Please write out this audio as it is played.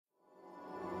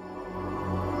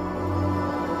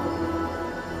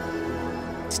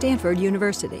Stanford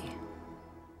University.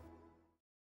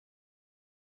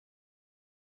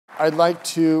 I'd like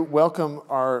to welcome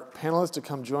our panelists to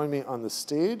come join me on the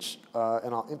stage,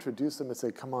 and I'll introduce them as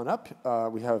they come on up.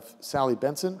 We have Sally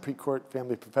Benson, Precourt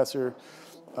Family Professor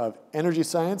of Energy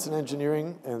Science and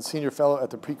Engineering and Senior Fellow at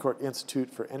the Precourt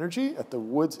Institute for Energy at the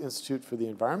Woods Institute for the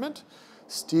Environment.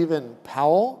 Stephen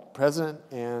Powell, President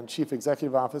and Chief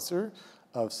Executive Officer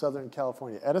of Southern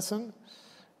California Edison.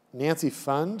 Nancy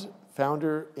Pfund,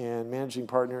 Founder and Managing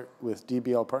Partner with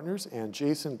DBL Partners. And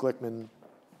Jason Glickman,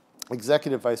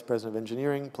 Executive Vice President of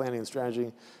Engineering, Planning and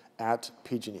Strategy at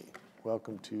PG&E.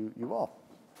 Welcome to you all.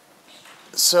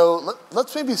 So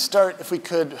let's maybe start, if we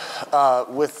could,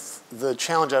 with the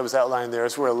challenge I was outlining there.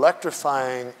 As we're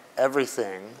electrifying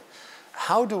everything,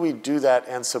 how do we do that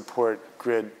and support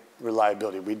grid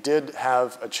reliability? We did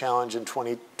have a challenge in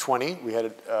 2020. We had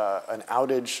an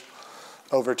outage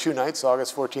over 2 nights,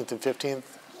 August 14th and 15th,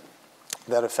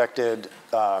 that affected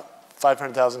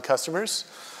 500,000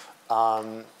 customers.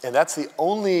 And that's the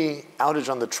only outage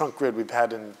on the trunk grid we've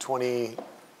had in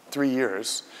 23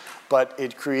 years. But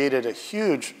it created a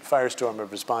huge firestorm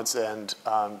of response and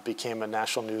became a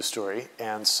national news story.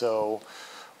 And so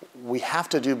we have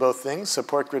to do both things,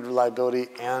 support grid reliability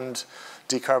and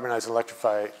decarbonize and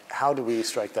electrify. How do we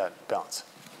strike that balance?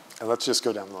 And let's just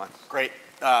go down the line. Great.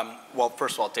 Well,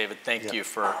 first of all, David, thank you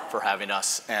for having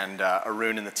us, and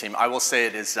Arun and the team. I will say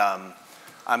it is, I'm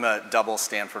a double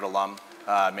Stanford alum,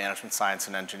 management science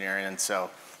and engineering, and so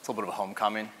it's a little bit of a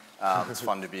homecoming. It's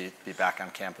fun to be back on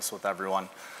campus with everyone.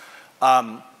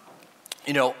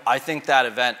 You know, I think that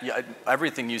event,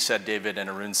 everything you said, David, and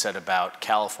Arun said about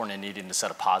California needing to set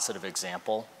a positive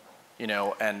example, you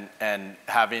know, and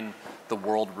having the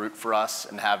world root for us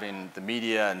and having the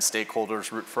media and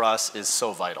stakeholders root for us is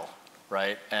so vital,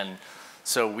 right? And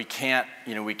so we can't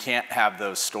have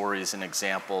those stories and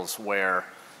examples where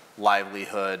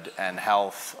livelihood and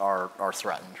health are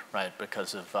threatened, right,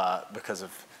 because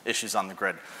of issues on the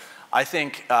grid. I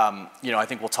think, I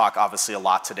think we'll talk obviously a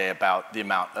lot today about the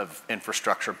amount of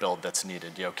infrastructure build that's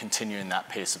needed, continuing that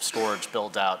pace of storage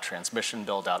build out, transmission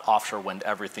build out, offshore wind,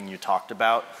 everything you talked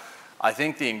about. I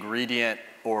think the ingredient,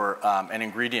 or an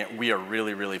ingredient we are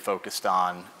really, really focused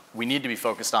on, we need to be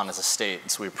focused on as a state,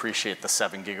 and so we appreciate the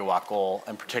 7 gigawatt goal,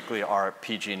 and particularly our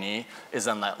PG&E, is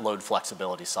on that load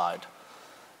flexibility side.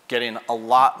 Getting a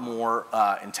lot more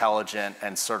intelligent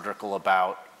and surgical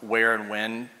about where and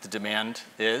when the demand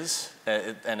is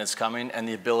and is coming, and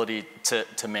the ability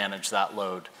to manage that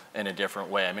load in a different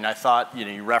way. I mean, I thought,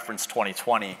 you referenced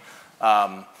 2020.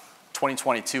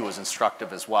 2022 was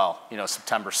instructive as well.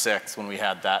 September 6th, when we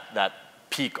had that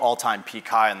peak, all-time peak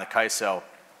high in the CAISO.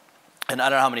 And I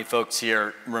don't know how many folks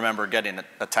here remember getting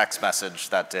a text message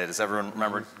that day. Does everyone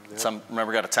remember? Some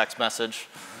remember got a text message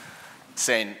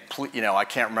saying, I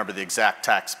can't remember the exact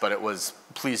text, but it was,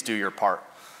 please do your part.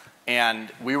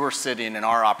 And we were sitting in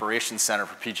our operations center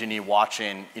for PG&E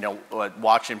watching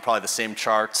probably the same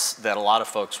charts that a lot of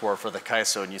folks were for the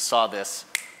CAISO, and you saw this,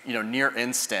 near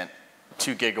instant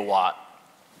 2 gigawatt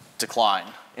decline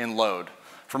in load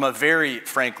from a very,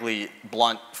 frankly,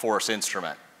 blunt force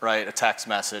instrument, right? A text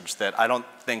message that I don't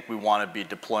think we want to be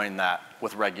deploying that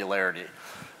with regularity.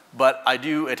 But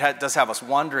it does have us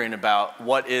wondering about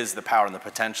what is the power and the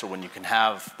potential when you can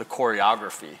have the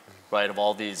choreography, right, of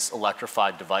all these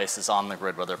electrified devices on the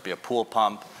grid, whether it be a pool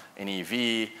pump, an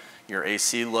EV, your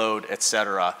AC load, et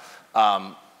cetera.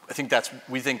 We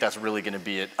think that's really going to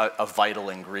be a vital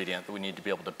ingredient that we need to be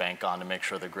able to bank on to make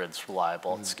sure the grid's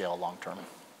reliable and scale long term.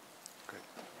 Great.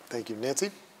 Thank you.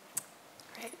 Nancy?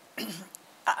 Great.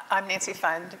 I'm Nancy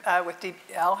Pfund with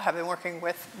DBL. I've been working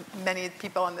with many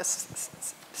people on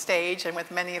this stage and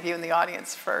with many of you in the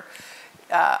audience for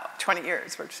 20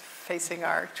 years. We're facing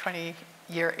our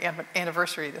 20-year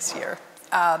anniversary this year.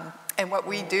 And what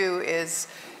we do is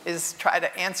try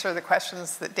to answer the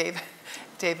questions that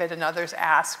David and others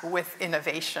ask with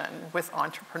innovation, with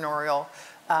entrepreneurial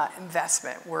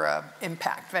investment. We're an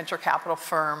impact venture capital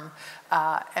firm,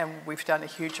 and we've done a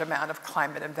huge amount of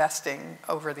climate investing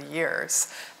over the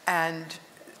years. And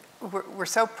we're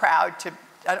so proud to,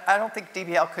 I don't think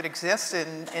DBL could exist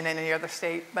in any other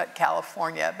state but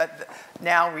California, but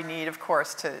now we need, of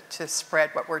course, to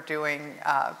spread what we're doing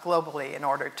globally in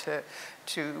order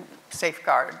to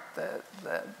safeguard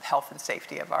the health and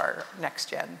safety of our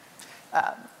next-gen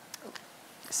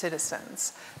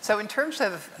citizens. So in terms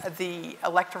of the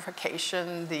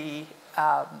electrification, the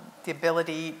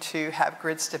ability to have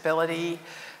grid stability,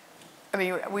 I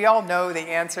mean, we all know the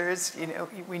answers.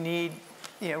 We need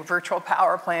virtual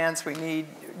power plants, we need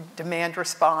demand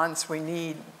response, we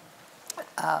need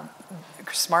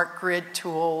smart grid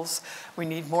tools. We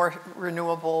need more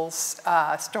renewables,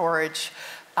 storage.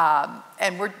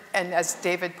 And as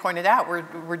David pointed out,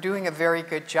 we're doing a very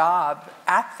good job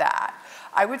at that.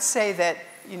 I would say that,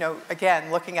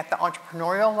 again, looking at the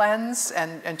entrepreneurial lens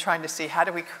and trying to see how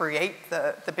do we create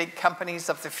the big companies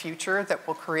of the future that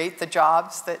will create the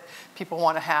jobs that people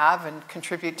want to have and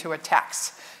contribute to a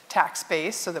tax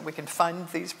base so that we can fund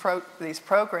these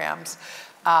programs.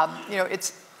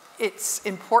 It's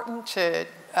important to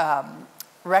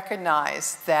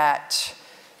recognize that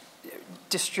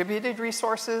distributed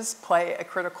resources play a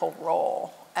critical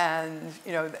role. And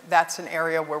that's an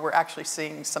area where we're actually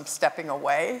seeing some stepping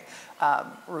away.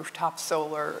 Rooftop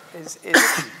solar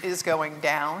is going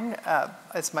down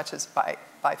as much as by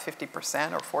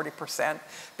 50% or 40%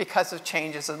 because of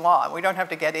changes in law. And we don't have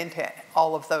to get into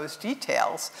all of those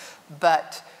details,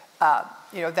 but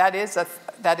that is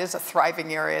a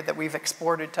thriving area that we've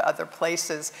exported to other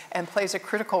places and plays a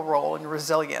critical role in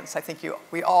resilience. I think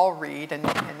we all read and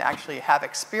actually have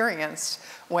experienced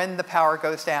when the power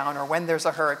goes down or when there's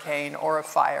a hurricane or a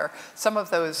fire. Some of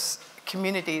those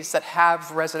communities that have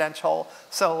residential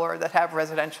solar, that have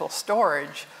residential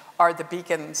storage, are the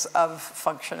beacons of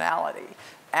functionality.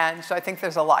 And so I think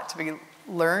there's a lot to be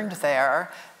learned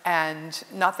there, and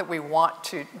not that we want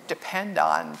to depend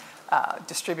on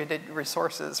distributed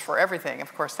resources for everything.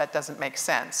 Of course, that doesn't make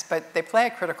sense, but they play a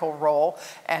critical role,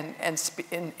 and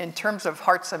in terms of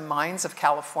hearts and minds of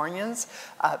Californians,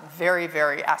 very,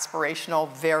 very aspirational,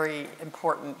 very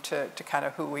important to kind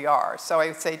of who we are. So I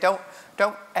would say don't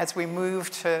as we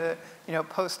move to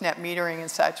post-net metering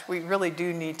and such, we really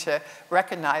do need to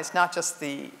recognize not just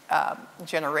the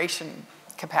generation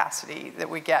capacity that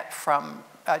we get from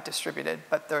distributed,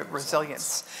 but the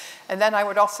resilience. And then I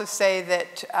would also say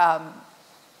that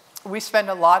we spend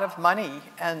a lot of money,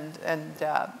 and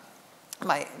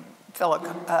my fellow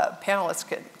panelists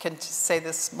can say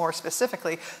this more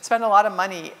specifically, spend a lot of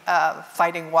money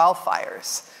fighting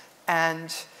wildfires.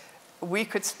 And we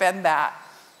could spend that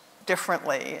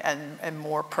differently and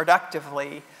more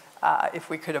productively if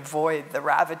we could avoid the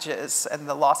ravages and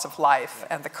the loss of life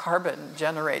and the carbon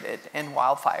generated in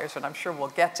wildfires, and I'm sure we'll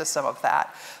get to some of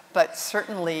that. But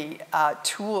certainly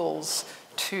tools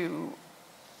to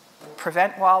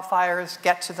prevent wildfires,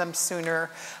 get to them sooner,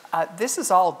 this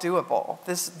is all doable.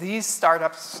 These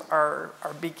startups are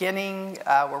beginning,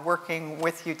 we're working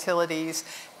with utilities,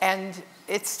 and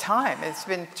it's time. It's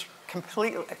been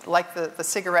completely, like the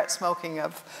cigarette smoking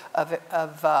of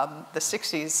the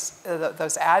 60s,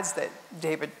 those ads that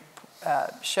David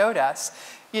showed us,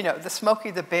 the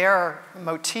Smokey the Bear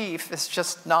motif is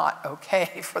just not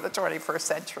okay for the 21st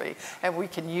century. And we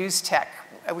can use tech.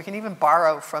 We can even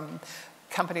borrow from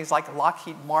companies like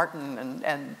Lockheed Martin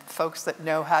and folks that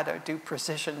know how to do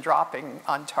precision dropping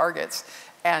on targets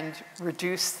and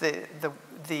reduce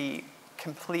the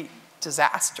complete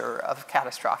disaster of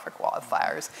catastrophic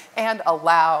wildfires and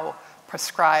allow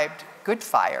prescribed good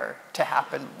fire to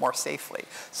happen more safely.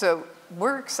 So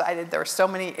we're excited. There are so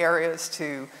many areas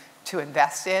to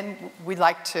invest in. We'd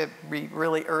like to be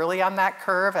really early on that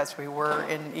curve, as we were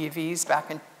in EVs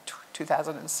back in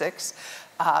 2006.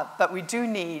 But we do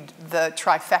need the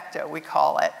trifecta, we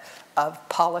call it, of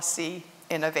policy,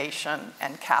 innovation,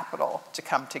 and capital to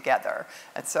come together.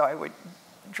 And so I would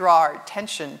draw our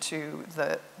attention to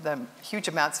the huge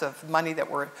amounts of money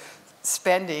that we're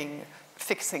spending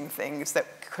fixing things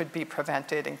that could be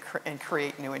prevented and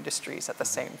create new industries at the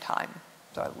same time.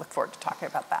 So I look forward to talking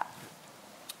about that.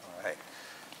 All right.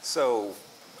 So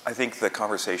I think the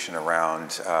conversation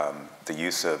around the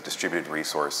use of distributed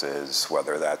resources,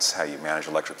 whether that's how you manage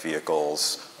electric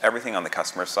vehicles, everything on the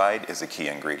customer side is a key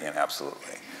ingredient,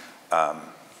 absolutely.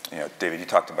 David, you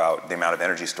talked about the amount of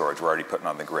energy storage we're already putting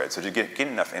on the grid. So to get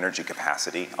enough energy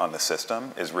capacity on the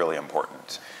system is really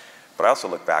important. But I also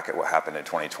look back at what happened in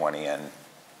 2020, and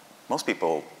most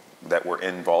people that were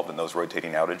involved in those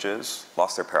rotating outages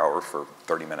lost their power for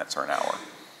 30 minutes or an hour.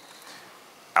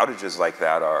 Outages like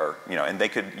that are,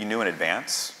 and you knew in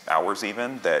advance, hours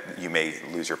even, that you may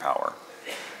lose your power.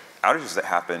 Outages that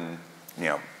happen,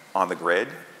 on the grid,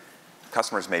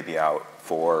 customers may be out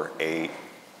for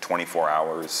 24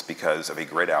 hours because of a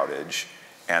grid outage,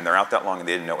 and they're out that long and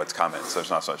they didn't know what's coming, so there's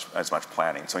not as much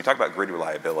planning. So when you talk about grid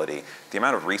reliability, the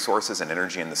amount of resources and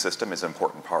energy in the system is an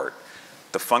important part.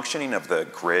 The functioning of the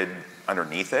grid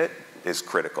underneath it is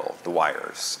critical, the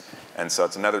wires. And so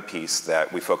it's another piece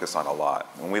that we focus on a lot.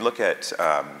 When we look at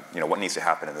what needs to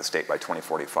happen in the state by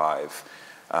 2045,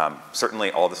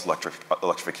 certainly all this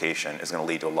electrification is going to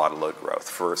lead to a lot of load growth.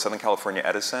 For Southern California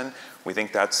Edison, we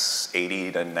think that's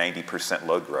 80 to 90%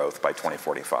 load growth by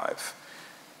 2045.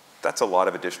 That's a lot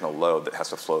of additional load that has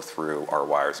to flow through our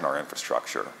wires and our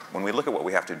infrastructure. When we look at what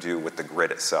we have to do with the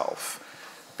grid itself,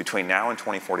 between now and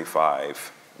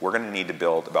 2045, we're going to need to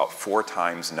build about 4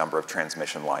 times the number of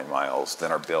transmission line miles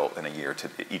than are built in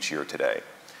each year today.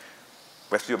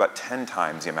 We have to do about 10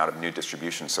 times the amount of new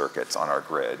distribution circuits on our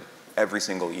grid every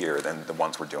single year than the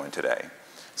ones we're doing today.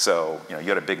 So, you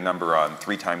had a big number on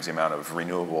 3 times the amount of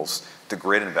renewables. The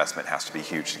grid investment has to be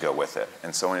huge to go with it.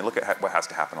 And so when you look at what has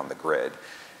to happen on the grid,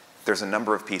 there's a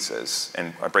number of pieces,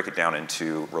 and I break it down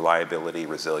into reliability,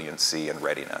 resiliency, and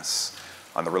readiness.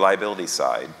 On the reliability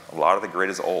side, a lot of the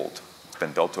grid is old. It's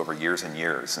been built over years and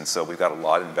years, and so we've got a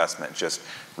lot of investment just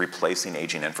replacing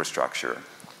aging infrastructure.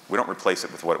 We don't replace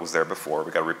it with what was there before.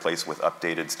 We've got to replace it with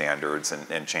updated standards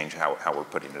and change how we're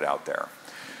putting it out there.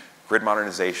 Grid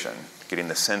modernization, getting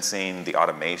the sensing, the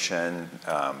automation,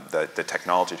 the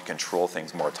technology to control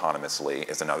things more autonomously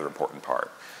is another important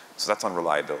part. So that's on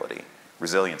reliability.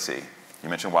 Resiliency, you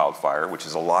mentioned wildfire, which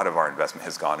is a lot of our investment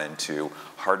has gone into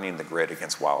hardening the grid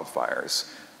against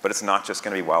wildfires. But it's not just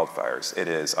going to be wildfires. It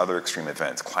is other extreme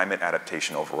events. Climate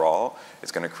adaptation overall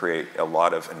is going to create a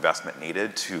lot of investment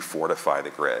needed to fortify the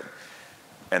grid.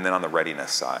 And then on the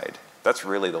readiness side, that's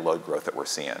really the load growth that we're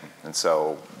seeing. And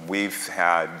so we've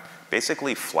had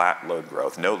basically flat load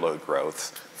growth, no load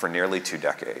growth, for nearly 2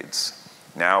 decades.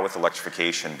 Now with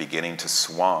electrification beginning to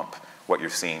swamp what you're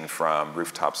seeing from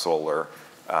rooftop solar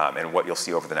and what you'll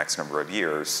see over the next number of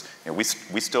years,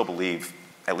 we still believe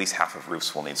at least half of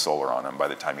roofs will need solar on them by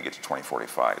the time you get to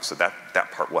 2045. So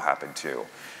that part will happen too.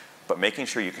 But making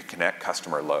sure you can connect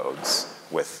customer loads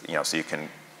with, so you can,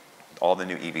 all the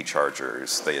new EV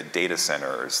chargers, the data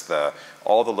centers,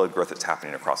 all the load growth that's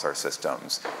happening across our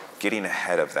systems, getting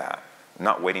ahead of that,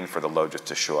 not waiting for the load just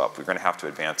to show up. We're going to have to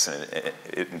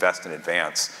invest in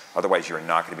advance. Otherwise, you're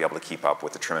not going to be able to keep up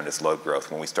with the tremendous load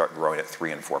growth when we start growing at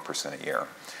 3% and 4% a year.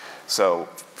 So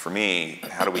for me,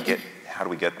 how do we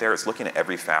get there? It's looking at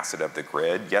every facet of the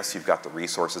grid. Yes, you've got the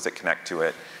resources that connect to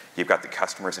it. You've got the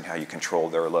customers and how you control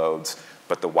their loads.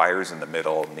 But the wires in the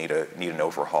middle need an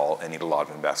overhaul and need a lot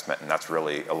of investment. And that's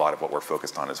really a lot of what we're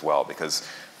focused on as well, because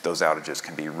those outages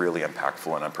can be really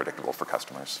impactful and unpredictable for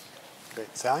customers.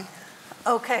 Great. Sally?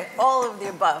 Okay, all of the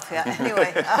above, yeah.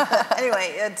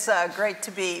 Anyway, it's great to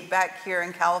be back here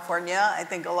in California. I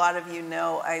think a lot of you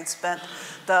know I spent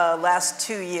the last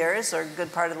 2 years, or a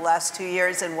good part of the last 2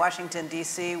 years, in Washington,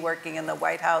 D.C., working in the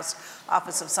White House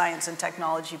Office of Science and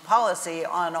Technology Policy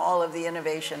on all of the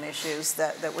innovation issues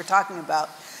that we're talking about.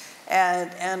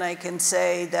 And I can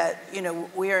say that,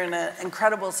 we are in an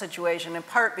incredible situation, in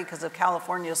part because of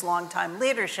California's longtime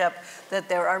leadership, that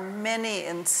there are many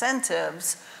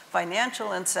incentives,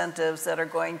 financial incentives, that are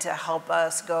going to help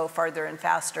us go farther and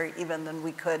faster even than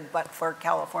we could but for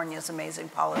California's amazing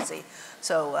policy.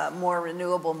 So more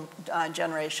renewable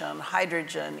generation,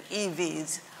 hydrogen,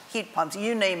 EVs, heat pumps,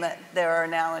 you name it, there are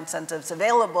now incentives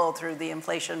available through the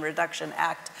Inflation Reduction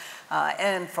Act.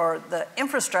 And for the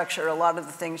infrastructure, a lot of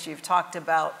the things you've talked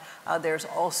about, there's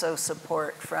also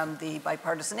support from the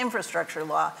bipartisan infrastructure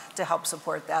law to help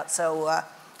support that. So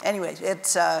anyway,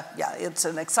 it's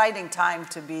an exciting time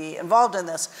to be involved in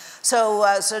this. So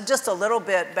just a little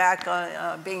bit back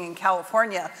on being in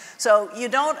California. So you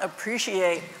don't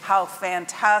appreciate how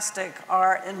fantastic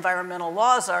our environmental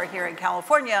laws are here in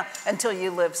California until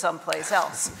you live someplace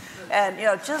else. And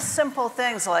just simple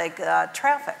things like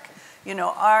traffic.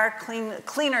 Our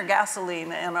cleaner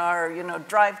gasoline and our,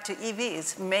 drive to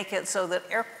EVs make it so that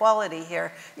air quality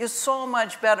here is so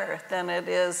much better than it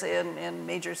is in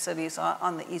major cities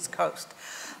on the East Coast.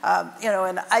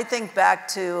 And I think back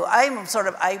to, I'm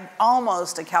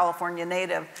almost a California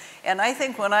native. And I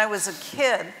think when I was a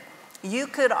kid, you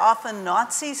could often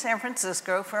not see San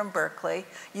Francisco from Berkeley.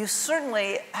 You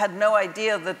certainly had no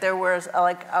idea that there was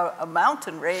like a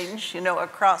mountain range,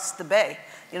 across the bay.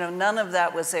 None of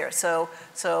that was there. So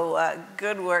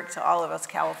good work to all of us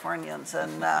Californians.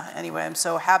 And anyway, I'm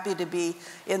so happy to be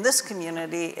in this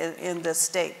community, in this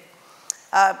state.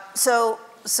 So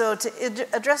to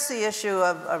address the issue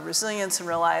of resilience and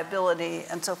reliability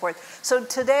and so forth. So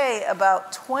today,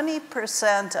 about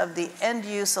 20% of the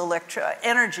end-use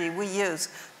energy we use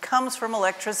comes from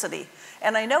electricity.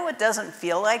 And I know it doesn't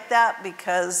feel like that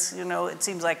because, it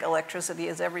seems like electricity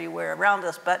is everywhere around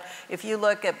us. But if you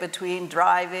look at between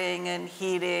driving and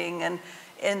heating and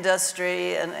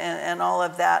industry and all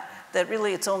of that, that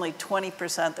really it's only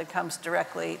 20% that comes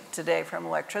directly today from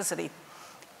electricity.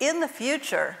 In the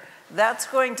future, that's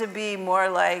going to be more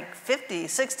like 50,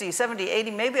 60, 70,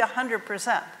 80, maybe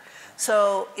 100%.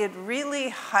 So it really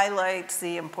highlights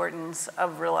the importance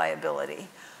of reliability.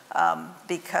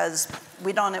 Because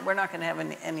we're not going to have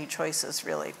any choices,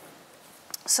 really.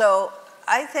 So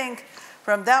I think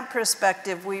from that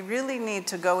perspective, we really need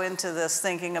to go into this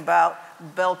thinking about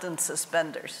belt and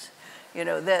suspenders. You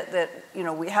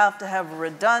know, we have to have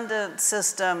redundant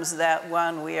systems that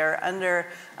when we are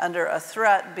under a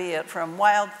threat, be it from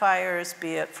wildfires,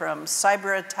 be it from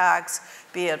cyber attacks,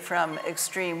 be it from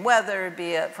extreme weather,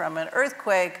 be it from an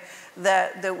earthquake,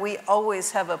 that we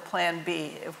always have a plan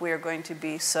B if we are going to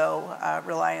be so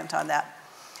reliant on that.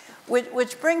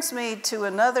 Which brings me to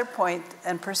another point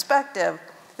and perspective,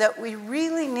 that we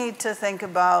really need to think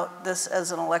about this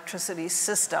as an electricity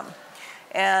system.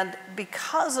 And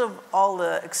because of all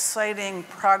the exciting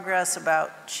progress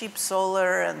about cheap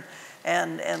solar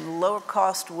and low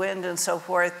cost wind and so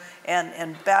forth,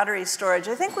 and battery storage,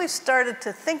 I think we've started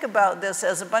to think about this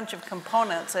as a bunch of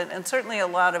components, and certainly a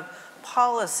lot of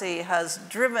policy has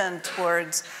driven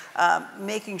towards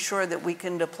making sure that we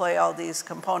can deploy all these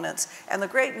components. And the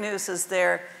great news is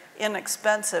they're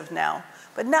inexpensive now.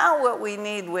 But now what we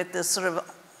need with this sort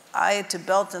of eye to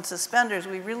belt and suspenders,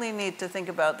 we really need to think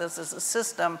about this as a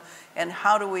system, and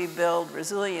how do we build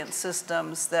resilient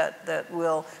systems that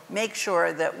will make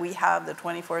sure that we have the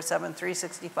 24/7,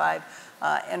 365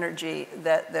 energy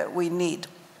that we need.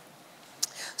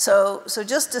 So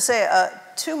just to say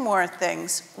two more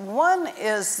things. One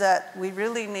is that we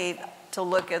really need to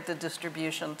look at the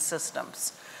distribution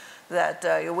systems. That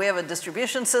we have a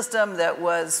distribution system that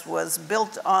was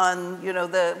built on, you know,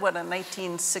 a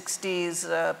 1960s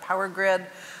power grid,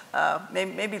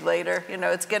 maybe later. You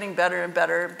know, it's getting better and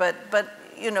better, but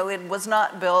you know, it was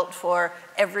not built for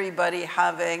everybody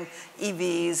having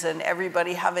EVs and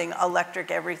everybody having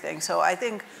electric everything. So I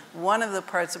think one of the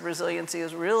parts of resiliency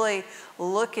is really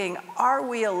looking, are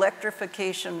we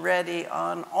electrification ready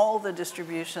on all the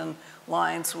distribution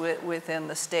lines within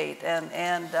the state?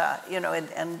 And you know,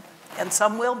 and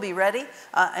some will be ready,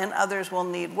 and others will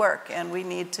need work, and we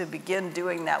need to begin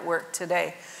doing that work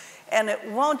today. And it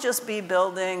won't just be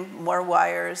building more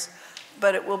wires,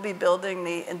 but it will be building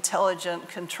the intelligent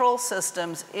control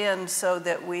systems in so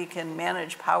that we can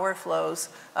manage power flows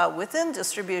within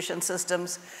distribution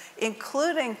systems,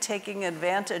 including taking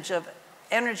advantage of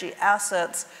energy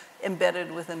assets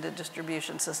embedded within the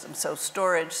distribution system. So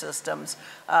storage systems,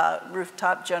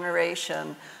 rooftop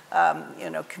generation, you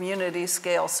know, community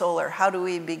scale solar. How do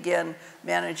we begin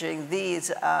managing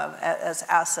these as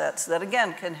assets that,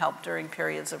 again, can help during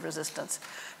periods of resistance,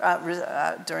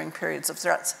 during periods of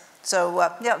threats?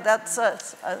 So yeah, that's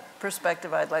a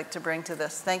perspective I'd like to bring to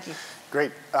this. Thank you.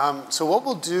 Great. So what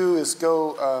we'll do is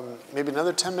go maybe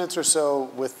another 10 minutes or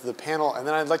so with the panel, and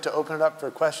then I'd like to open it up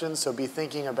for questions. So be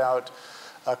thinking about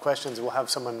questions. We'll have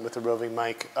someone with a roving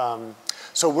mic.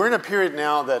 So we're in a period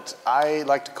now that I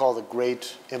like to call the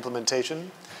great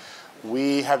implementation.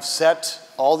 We have set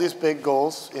all these big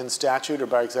goals in statute or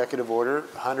by executive order,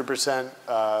 100%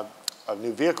 of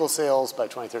new vehicle sales by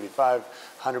 2035,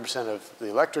 100% of the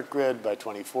electric grid by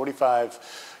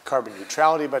 2045, carbon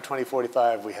neutrality by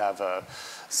 2045. We have a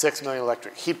 6 million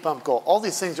electric heat pump goal. All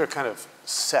these things are kind of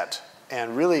set.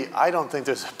 And really, I don't think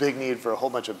there's a big need for a whole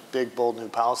bunch of big, bold new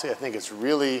policy. I think it's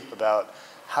really about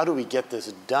how do we get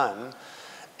this done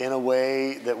in a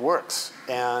way that works.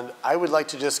 And I would like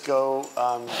to just go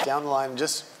down the line.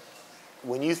 Just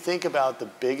when you think about the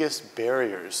biggest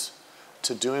barriers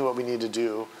to doing what we need to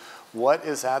do, what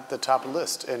is at the top of the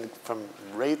list? And from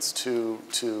rates to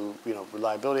you know,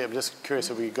 reliability, I'm just curious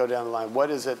if we go down the line, what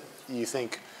is it you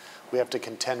think we have to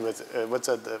contend with?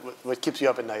 What keeps you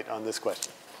up at night on this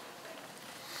question?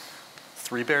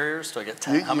 3 barriers? Do I get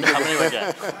 10? How many do I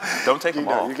get? Don't take them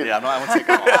all. Yeah, no, I won't take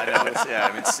them all.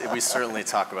 I mean, we certainly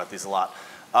talk about these a lot.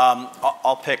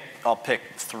 I'll pick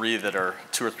 3 that are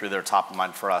 2 or 3 that are top of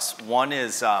mind for us. One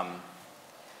is, and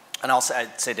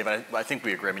I'd say, David, I think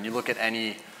we agree. I mean, you look at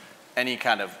any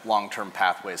kind of long-term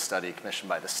pathway study commissioned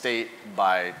by the state,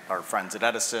 by our friends at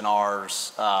Edison,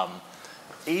 ours,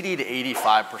 80 to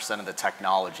 85% of the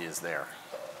technology is there.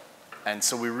 And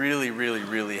so we really, really,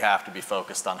 really have to be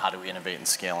focused on how do we innovate and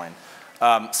scaling.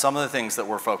 Some of the things that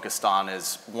we're focused on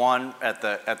is, one, at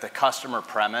the customer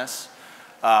premise,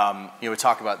 you know, we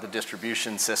talk about the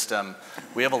distribution system.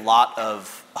 We have a lot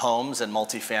of homes and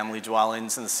multifamily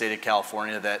dwellings in the state of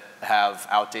California that have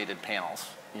outdated panels,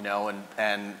 you know,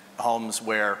 and homes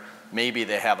where maybe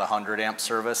they have 100 amp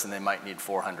service and they might need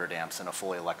 400 amps in a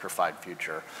fully electrified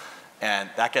future. And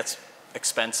that gets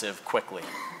expensive quickly,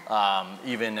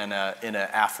 even in an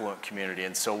affluent community.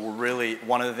 And so we're really,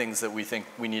 one of the things that we think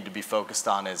we need to be focused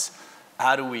on is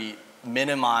how do we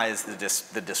minimize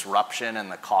the disruption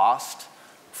and the cost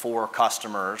for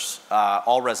customers,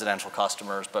 all residential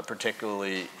customers, but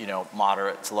particularly, you know,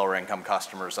 moderate to lower income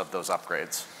customers of those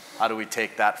upgrades. How do we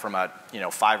take that from a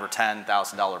 $5,000 or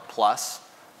 $10,000 plus,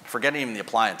 forgetting even the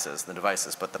appliances, the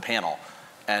devices, but the panel,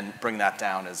 and bring that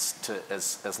down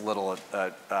as little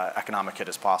economic hit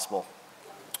as possible.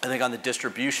 I think on the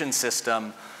distribution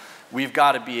system, we've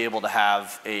got to be able to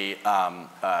have a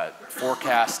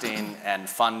forecasting and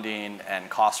funding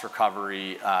and cost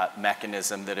recovery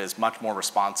mechanism that is much more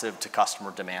responsive to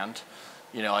customer demand.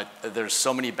 There's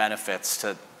so many benefits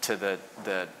to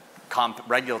the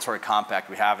regulatory compact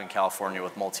we have in California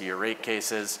with multi-year rate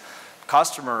cases.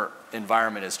 Customer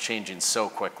environment is changing so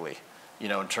quickly.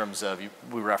 In terms of,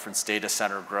 we referenced data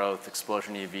center growth,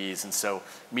 explosion EVs, and so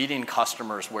meeting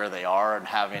customers where they are and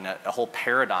having a whole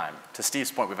paradigm. To Steve's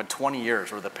point, we've had 20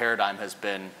 years where the paradigm has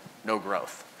been no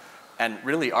growth. And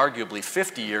really arguably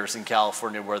 50 years in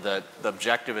California where the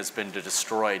objective has been to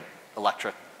destroy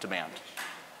electric demand.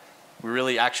 We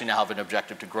really actually now have an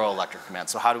objective to grow electric demand.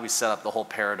 So how do we set up the whole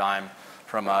paradigm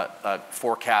from a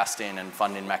forecasting and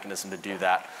funding mechanism to do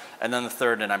that? And then the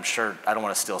third, and I'm sure, I don't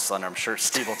want to steal thunder, I'm sure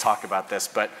Steve will talk about this,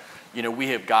 but we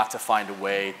have got to find a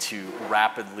way to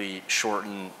rapidly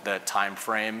shorten the time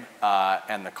frame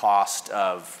and the cost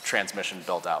of transmission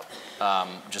build out.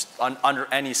 Just under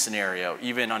any scenario,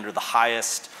 even under the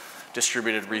highest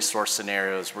distributed resource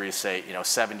scenarios where you say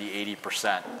 70,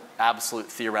 80% absolute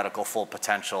theoretical full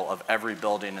potential of every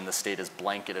building in the state is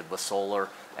blanketed with solar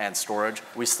and storage,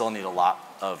 we still need a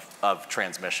lot of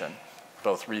transmission,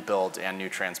 both rebuild and new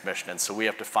transmission. And so we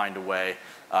have to find a way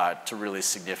to really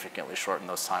significantly shorten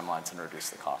those timelines and reduce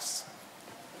the costs.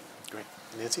 Great.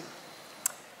 Nancy?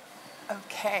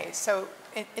 Okay, so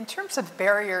in terms of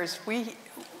barriers,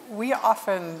 we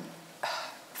often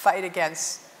fight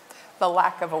against the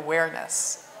lack of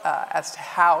awareness as to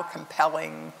how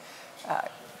compelling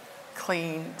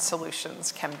clean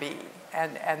solutions can be,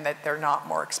 and that they're not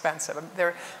more expensive.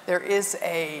 There is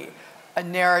a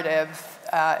narrative,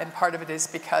 and part of it is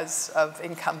because of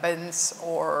incumbents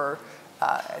or,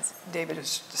 as David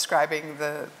is describing,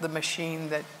 the machine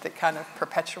that kind of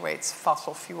perpetuates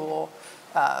fossil fuel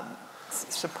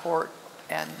support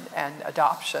and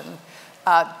adoption.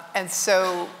 And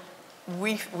so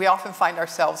we often find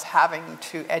ourselves having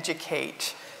to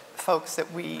educate folks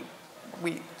that we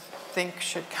think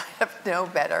should kind of know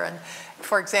better. And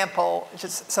for example,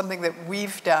 just something that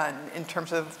we've done in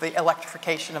terms of the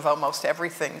electrification of almost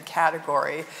everything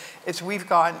category is we've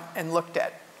gone and looked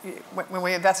at, when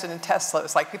we invested in Tesla,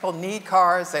 it's like people need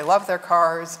cars, they love their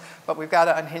cars, but we've got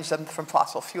to unhinge them from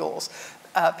fossil fuels.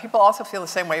 People also feel the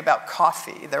same way about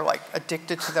coffee. They're like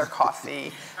addicted to their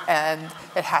coffee, and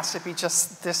it has to be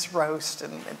just this roast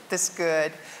and this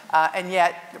good. And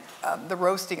yet, the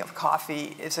roasting of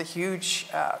coffee is a huge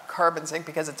carbon sink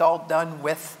because it's all done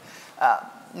with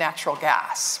natural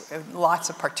gas, lots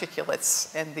of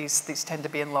particulates, and these tend to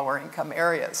be in lower income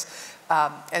areas.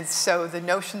 And so the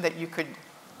notion that you could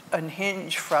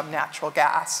unhinge from natural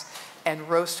gas and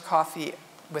roast coffee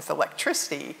with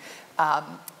electricity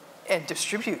and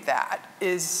distribute that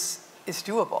is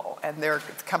doable, and there are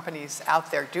companies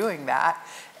out there doing that.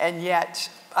 And yet,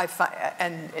 I find,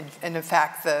 and in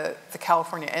fact, the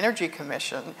California Energy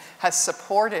Commission has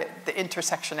supported the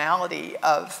intersectionality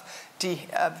of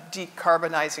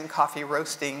decarbonizing coffee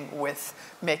roasting with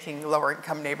making lower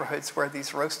income neighborhoods where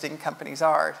these roasting companies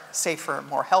are safer and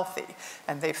more healthy.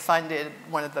 And they funded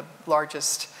one of the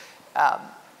largest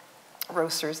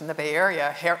roasters in the Bay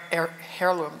Area,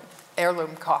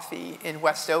 Heirloom Coffee in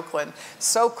West Oakland,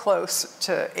 so close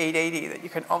to 880 that you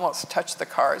can almost touch the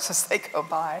cars as they go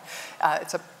by.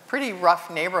 It's a pretty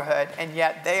rough neighborhood, and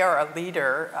yet they are a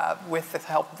leader with the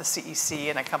help of the CEC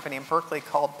and a company in Berkeley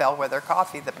called Bellwether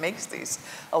Coffee that makes these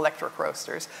electric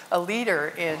roasters, a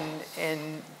leader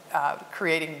in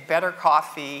creating better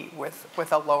coffee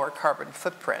with a lower carbon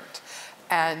footprint.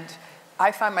 And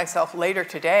I find myself later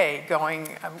today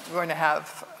I'm going to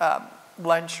have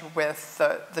lunch with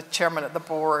the chairman of the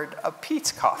board of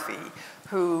Peet's Coffee,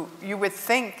 who you would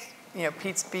think,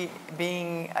 Peet's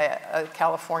being a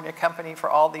California company for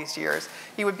all these years,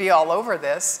 he would be all over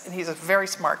this, and he's a very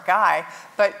smart guy,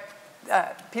 but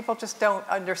people just don't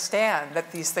understand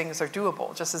that these things are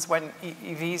doable. Just as when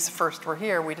EVs first were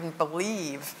here, we didn't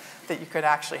believe that you could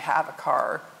actually have a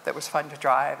car that was fun to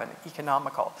drive and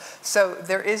economical. So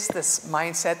there is this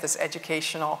mindset, this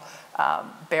educational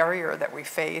barrier that we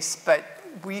face, but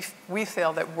we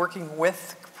feel that working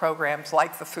with programs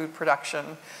like the food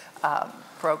production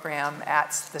program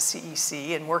at the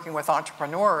CEC and working with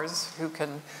entrepreneurs who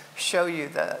can show you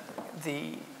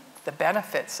the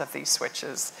benefits of these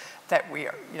switches, that we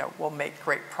will make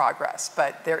great progress.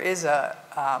 But there is a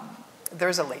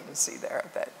there's a latency there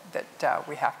that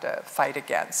we have to fight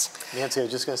against. Nancy, I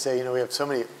was just going to say, we have so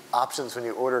many options when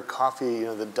you order coffee.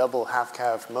 The double,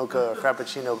 half-calf, mocha,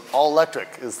 frappuccino, all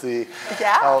electric is the.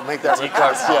 Yeah. I'll make that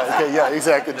request. Yeah. Okay. Yeah.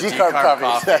 Exactly. Decarb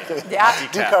coffee. Exactly. Yeah.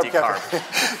 Decarb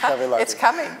coffee. It's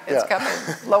coming. It's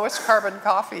coming. Lowest carbon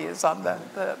coffee is on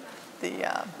the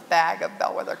bag of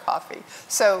Bellwether coffee.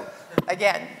 So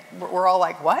again, we're all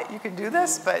like, what? You can do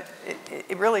this? But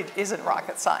it really isn't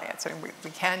rocket science. I mean,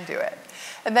 we can do it.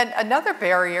 And then another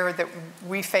barrier that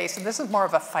we face, and this is more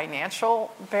of a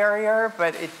financial barrier,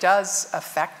 but it does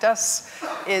affect us,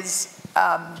 is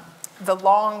the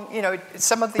long,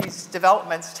 some of these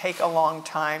developments take a long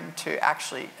time to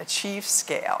actually achieve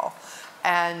scale.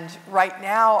 And right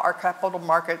now, our capital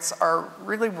markets are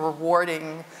really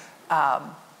rewarding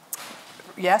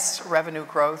yes, revenue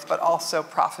growth, but also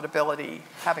profitability,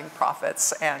 having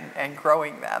profits and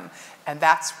growing them. And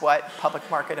that's what public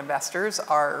market investors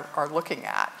are looking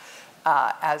at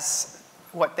as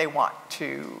what they want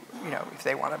to, if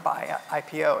they want to buy an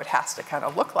IPO, it has to kind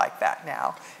of look like that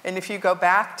now. And if you go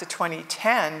back to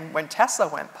 2010, when Tesla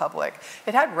went public,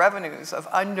 it had revenues of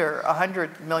under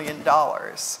 $100 million,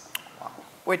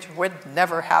 which would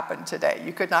never happen today.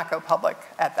 You could not go public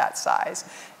at that size.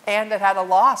 And it had a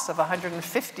loss of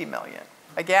 $150 million.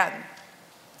 Again,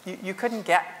 you couldn't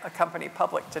get a company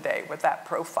public today with that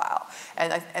profile.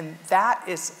 And that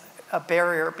is a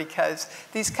barrier because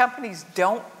these companies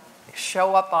don't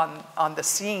show up on the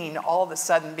scene all of a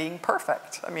sudden being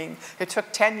perfect. I mean, it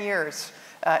took 10 years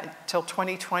till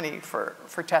 2020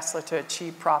 for Tesla to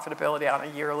achieve profitability on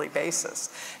a yearly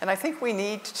basis. And I think we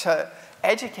need to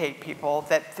educate people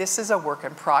that this is a work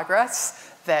in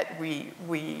progress, that we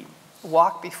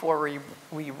walk before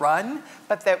we run,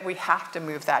 but that we have to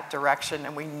move that direction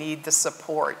and we need the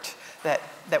support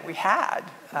that we had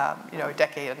a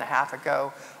decade and a half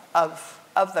ago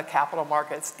of the capital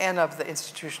markets and of the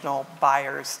institutional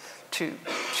buyers to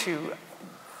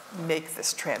make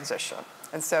this transition.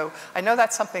 And so I know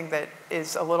that's something that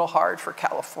is a little hard for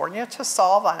California to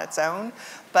solve on its own,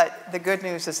 but the good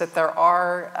news is that there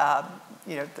are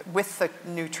with the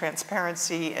new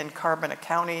transparency and carbon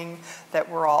accounting that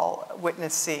we're all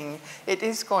witnessing, it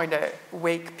is going to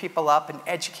wake people up and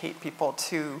educate people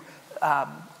to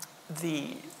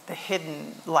the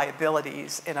hidden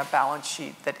liabilities in a balance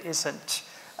sheet that isn't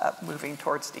moving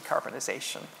towards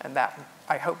decarbonization. And that,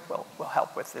 I hope, will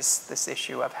help with this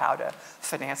issue of how to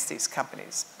finance these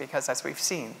companies, because as we've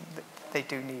seen, they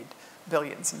do need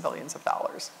billions and billions of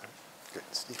dollars. Good.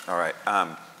 Steve. All right.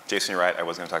 Jason, you're right. I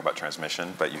was going to talk about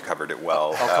transmission, but you covered it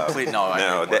well. Oh, complete.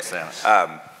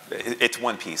 It's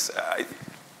one piece.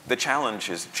 The challenge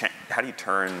is how do you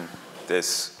turn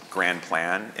this grand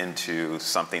plan into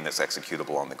something that's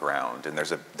executable on the ground? And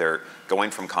they're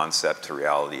going from concept to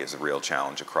reality is a real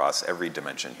challenge across every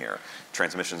dimension here.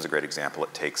 Transmission is a great example.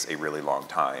 It takes a really long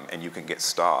time, and you can get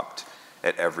stopped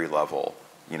at every level,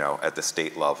 at the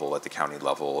state level, at the county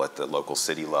level, at the local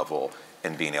city level,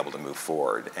 and being able to move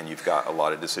forward. And you've got a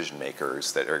lot of decision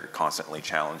makers that are constantly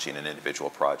challenging an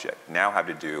individual project. Now have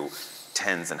to do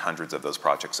tens and hundreds of those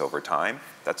projects over time.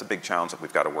 That's a big challenge that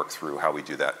we've got to work through how we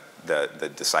do that,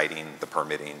 the deciding, the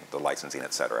permitting, the licensing,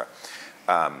 et cetera.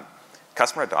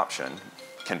 Customer adoption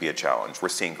can be a challenge. We're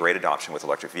seeing great adoption with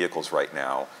electric vehicles right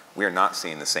now. We are not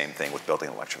seeing the same thing with building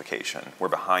electrification. We're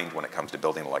behind when it comes to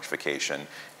building electrification,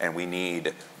 and we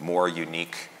need more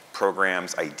unique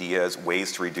programs, ideas,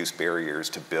 ways to reduce barriers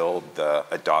to build the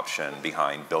adoption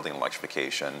behind building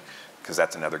electrification, because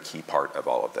that's another key part of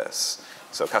all of this.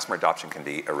 So customer adoption can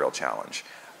be a real challenge.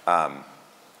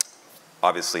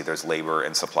 Obviously, there's labor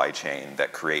and supply chain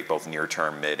that create both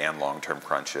near-term, mid, and long-term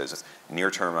crunches.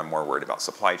 Near-term, I'm more worried about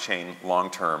supply chain.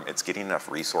 Long-term, it's getting enough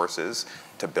resources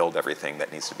to build everything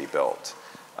that needs to be built.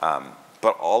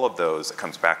 But all of those, it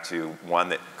comes back to one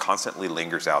that constantly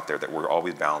lingers out there that we're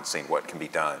always balancing what can be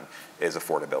done is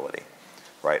affordability,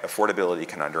 right? Affordability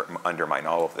can undermine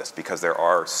all of this because there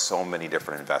are so many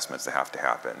different investments that have to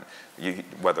happen.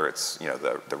 Whether it's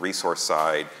the resource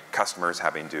side, customers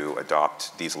having to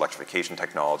adopt these electrification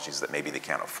technologies that maybe they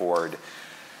can't afford.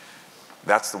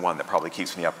 That's the one that probably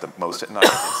keeps me up the most at night.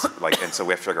 And so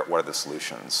we have to figure out what are the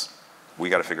solutions. We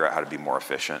got to figure out how to be more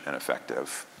efficient and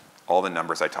effective. All the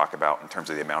numbers I talk about in terms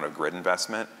of the amount of grid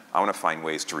investment, I want to find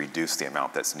ways to reduce the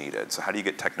amount that's needed. So how do you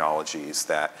get technologies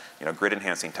that, grid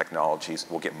enhancing technologies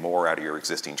will get more out of your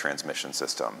existing transmission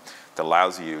system that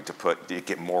allows you to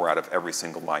get more out of every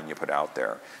single line you put out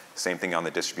there. Same thing on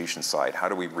the distribution side. How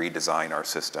do we redesign our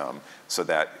system so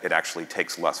that it actually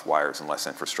takes less wires and less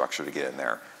infrastructure to get in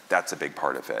there? That's a big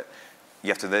part of it.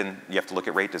 You have to look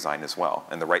at rate design as well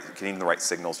and getting the right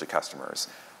signals to customers.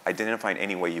 identifying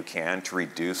any way you can to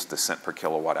reduce the cent per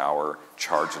kilowatt hour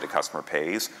charge that a customer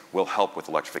pays will help with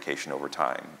electrification over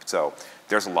time. So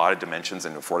there's a lot of dimensions,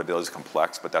 and affordability is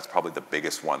complex, but that's probably the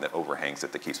biggest one that overhangs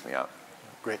it that keeps me up.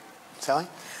 Great. Sally?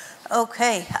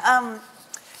 Okay.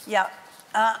 Yeah.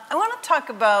 I want to talk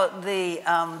about the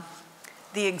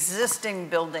existing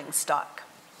building stock.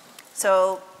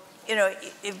 So, you know,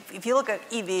 if you look at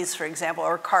EVs, for example,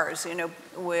 or cars, you know,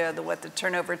 where what the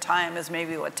turnover time is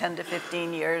maybe, 10 to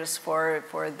 15 years for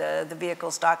the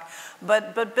vehicle stock.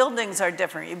 But buildings are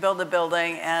different. You build a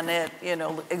building and it, you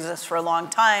know, exists for a long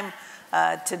time.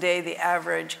 Today, the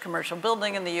average commercial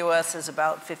building in the U.S. is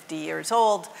about 50 years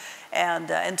old.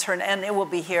 And it will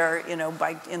be here, you know,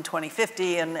 in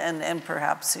 2050 and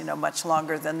perhaps, you know, much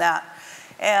longer than that.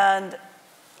 And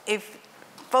if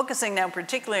focusing now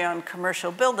particularly on commercial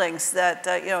buildings, that,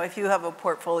 you know, if you have a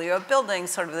portfolio of buildings,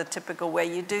 sort of the typical way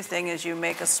you do things is you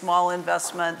make a small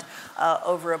investment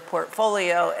over a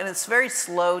portfolio, and it's very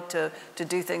slow to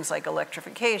do things like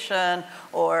electrification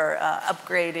or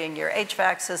upgrading your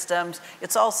HVAC systems.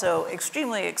 It's also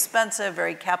extremely expensive,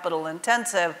 very capital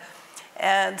intensive.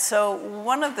 And so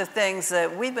one of the things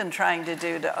that we've been trying to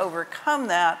do to overcome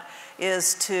that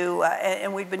is to,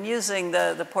 and we've been using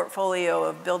the portfolio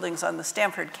of buildings on the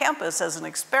Stanford campus as an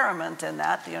experiment in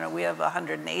that. You know, we have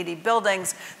 180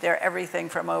 buildings. They're everything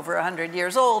from over 100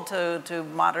 years old to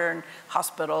modern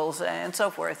hospitals and so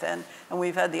forth. And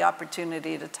we've had the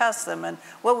opportunity to test them. And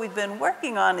what we've been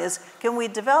working on is, can we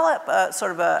develop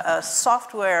sort of a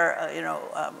software,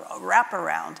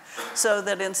 wraparound, so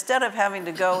that instead of having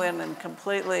to go in and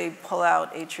completely pull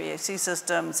out HVAC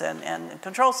systems and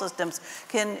control systems,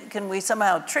 can we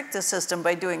somehow trick the system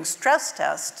by doing stress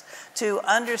tests to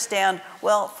understand,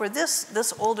 well, for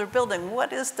this older building,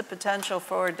 what is the potential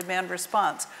for demand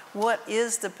response? What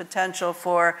is the potential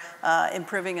for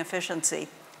improving efficiency?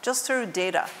 Just through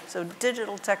data, so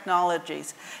digital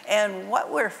technologies. And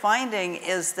what we're finding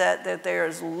is that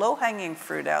there's low-hanging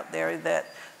fruit out there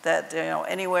that you know,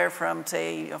 anywhere from,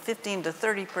 say, 15 to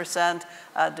 30%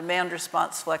 demand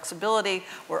response flexibility.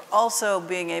 We're also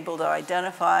being able to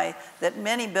identify that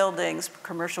many buildings,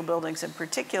 commercial buildings in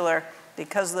particular,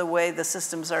 because of the way the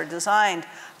systems are designed,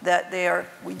 that they are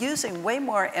using way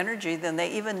more energy than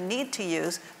they even need to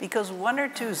use, because one or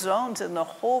two zones in the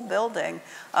whole building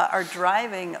are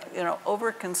driving, you know,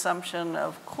 overconsumption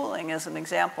of cooling, as an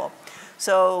example.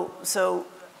 So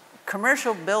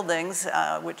commercial buildings,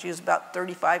 which use about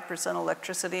 35%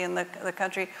 electricity in the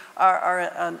country, are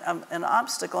an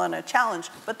obstacle and a challenge,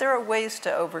 but there are ways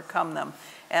to overcome them.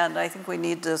 And I think we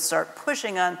need to start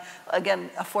pushing on, again,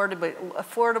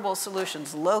 affordable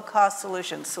solutions, low-cost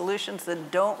solutions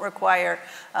that don't require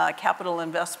capital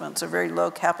investments or very low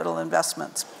capital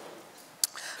investments.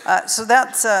 So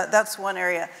that's one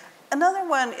area. Another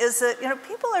one is that, you know,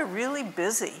 people are really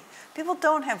busy. People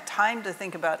don't have time to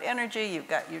think about energy. You've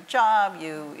got your job,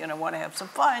 you want to have some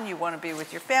fun, you want to be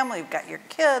with your family, you've got your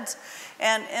kids.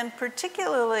 And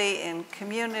particularly in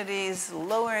communities,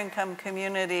 lower income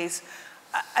communities,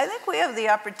 I think we have the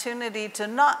opportunity to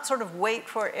not sort of wait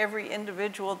for every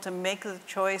individual to make the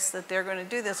choice that they're going to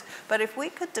do this, but if we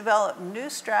could develop new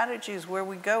strategies where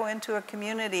we go into a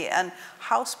community and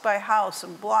house by house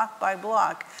and block by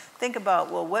block, think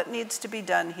about, well, what needs to be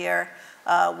done here?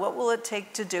 What will it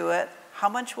take to do it? How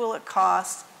much will it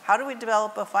cost? How do we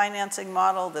develop a financing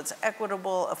model that's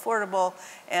equitable, affordable,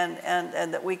 and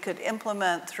that we could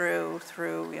implement through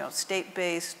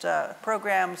state-based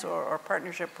programs or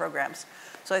partnership programs?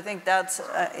 So I think that's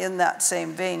in that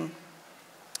same vein.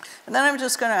 And then I'm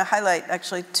just going to highlight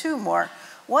actually two more.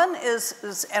 One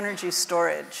is energy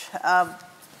storage.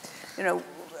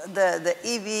 The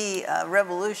EV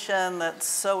revolution that's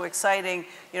so exciting.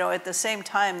 At the same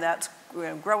time, that's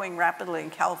growing rapidly in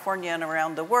California and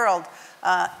around the world.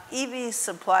 EV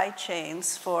supply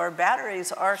chains for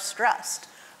batteries are stressed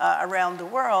around the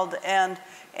world, and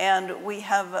we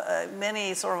have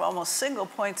many sort of almost single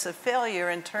points of failure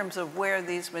in terms of where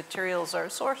these materials are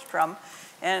sourced from.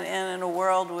 And in a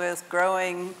world with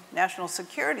growing national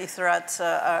security threats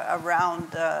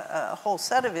around a whole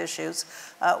set of issues,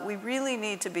 we really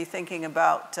need to be thinking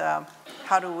about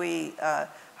how do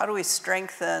we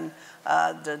strengthen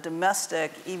the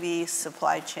domestic EV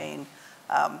supply chain.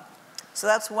 So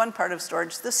that's one part of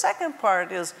storage. The second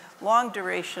part is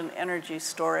long-duration energy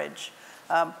storage.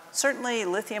 Certainly,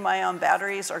 lithium-ion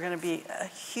batteries are going to be a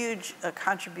huge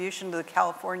contribution to the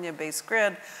California-based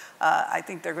grid. I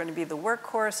think they're going to be the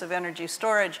workhorse of energy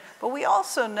storage. But we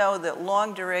also know that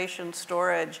long-duration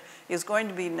storage is going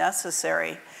to be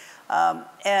necessary.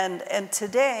 And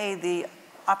today, the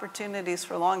opportunities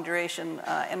for long-duration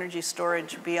energy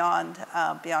storage beyond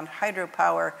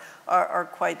hydropower are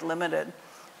quite limited.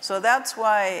 So that's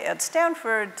why at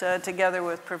Stanford, together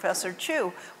with Professor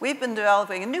Chu, we've been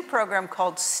developing a new program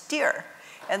called STEER.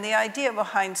 And the idea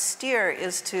behind STEER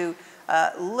is to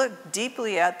look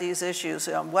deeply at these issues.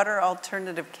 What are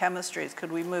alternative chemistries?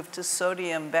 Could we move to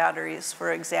sodium batteries,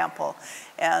 for example?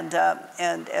 And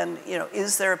you know,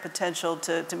 is there a potential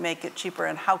to make it cheaper?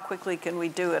 And how quickly can we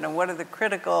do it? And what are the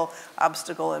critical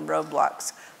obstacles and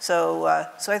roadblocks? So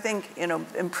I think, you know,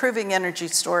 improving energy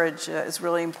storage is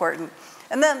really important.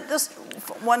 And then just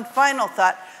one final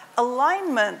thought.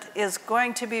 Alignment is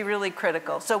going to be really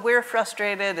critical. So we're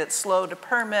frustrated, it's slow to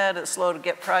permit, it's slow to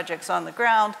get projects on the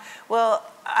ground. Well,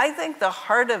 I think the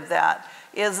heart of that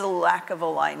is a lack of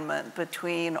alignment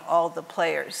between all the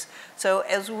players. So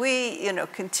as we, you know,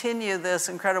 continue this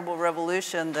incredible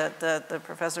revolution that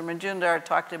Professor Majumdar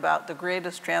talked about, the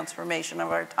greatest transformation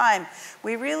of our time,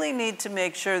 we really need to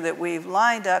make sure that we've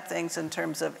lined up things in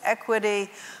terms of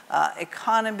equity,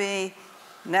 economy,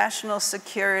 national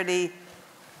security,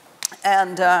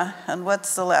 and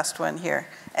what's the last one here?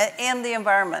 And the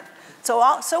environment. So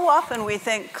often we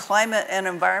think climate and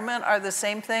environment are the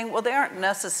same thing. Well, they aren't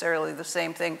necessarily the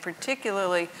same thing,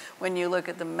 particularly when you look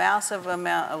at the massive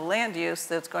amount of land use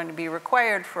that's going to be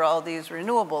required for all these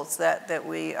renewables that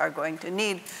we are going to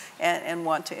need and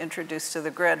want to introduce to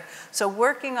the grid. So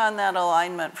working on that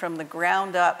alignment from the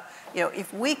ground up, you know,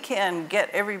 if we can get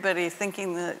everybody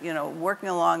thinking that, you know, working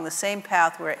along the same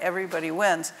path where everybody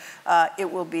wins,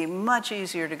 it will be much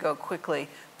easier to go quickly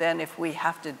than if we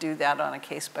have to do that on a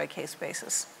case-by-case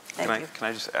basis. Thank you. Can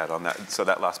I just add on that? So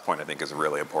that last point I think is a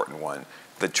really important one.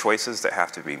 The choices that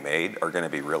have to be made are going to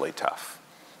be really tough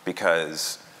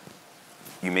because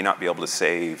you may not be able to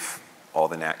save all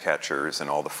the gnatcatchers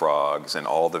and all the frogs and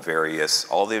all the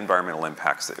environmental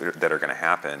impacts that are going to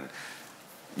happen.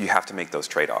 You have to make those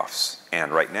trade-offs.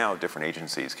 And right now, different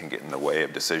agencies can get in the way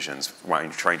of decisions while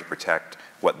you're trying to protect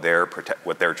what they're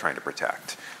trying to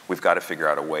protect. We've got to figure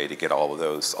out a way to get all of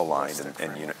those aligned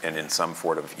and in some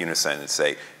sort of unison and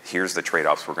say, here's the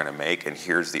trade-offs we're going to make, and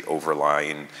here's the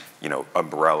overlying, you know,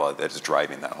 umbrella that is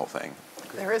driving that whole thing.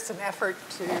 There is an effort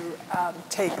to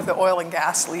take the oil and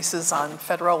gas leases on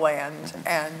federal land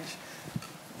and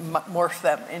morph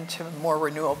them into more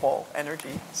renewable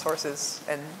energy sources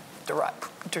and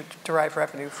derive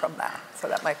revenue from that. So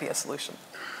that might be a solution.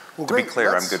 Well, to be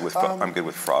clear, I'm good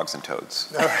with frogs and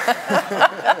toads. All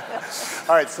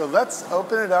right, so let's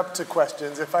open it up to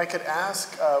questions. If I could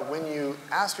ask, when you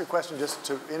ask your question, just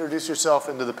to introduce yourself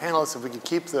and to the panelists, if we could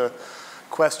keep the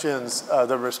questions,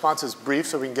 the responses brief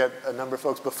so we can get a number of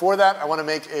folks. Before that, I want to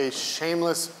make a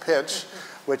shameless pitch,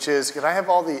 which is, could I have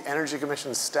all the Energy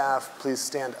Commission staff please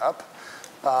stand up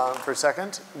for a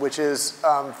second, which is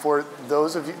for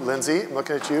those of you, Lindsay, I'm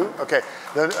looking at you. Okay,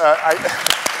 then,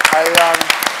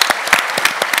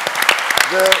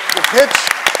 the pitch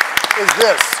is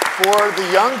this. For the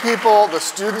young people, the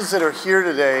students that are here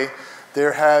today,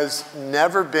 there has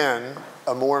never been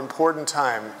a more important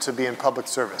time to be in public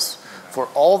service. For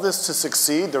all this to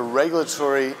succeed, the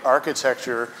regulatory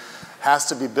architecture has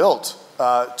to be built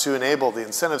to enable the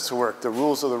incentives to work, the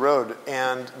rules of the road,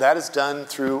 and that is done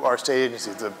through our state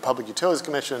agencies, the Public Utilities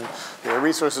Commission, the Air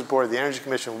Resources Board, the Energy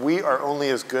Commission. We are only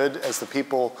as good as the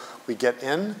people we get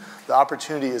in. The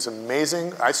opportunity is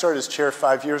amazing. I started as chair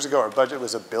 5 years ago. Our budget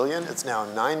was $1 billion. It's now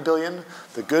 $9 billion.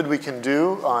 The good we can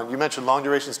do on, you mentioned long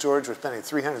duration storage, we're spending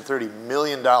 $330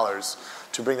 million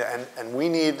to bring that, and we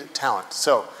need talent.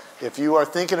 So if you are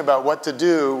thinking about what to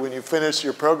do when you finish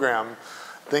your program,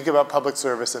 think about public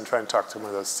service and try and talk to one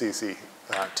of those CEC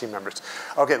team members.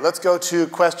 Okay, let's go to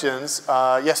questions.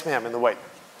 Yes, ma'am, in the white.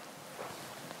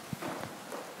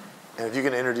 And if you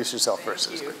can introduce yourself first.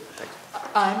 Thank you. Thank you.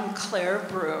 I'm Claire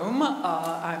Broom.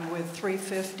 I'm with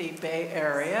 350 Bay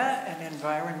Area, an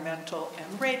environmental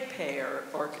and ratepayer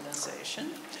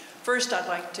organization. First, I'd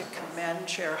like to commend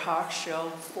Chair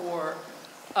Hochschild for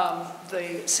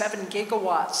the 7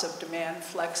 gigawatts of demand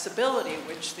flexibility,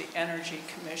 which the Energy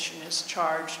Commission is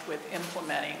charged with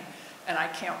implementing. And I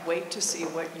can't wait to see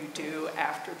what you do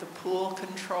after the pool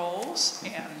controls,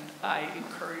 and I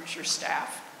encourage your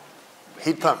staff.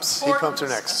 Heat pumps are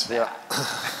next. Yeah.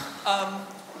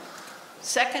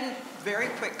 Second, very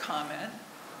quick comment.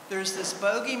 There's this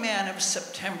bogeyman of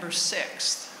September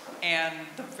 6th, and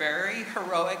the very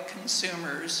heroic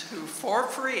consumers who, for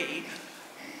free,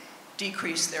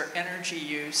 decrease their energy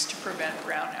use to prevent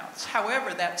brownouts.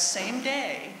 However, that same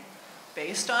day,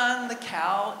 based on the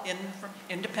Cal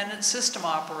Independent System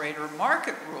Operator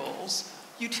market rules,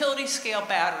 utility scale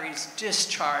batteries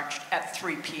discharged at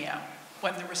 3 p.m.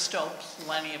 when there was still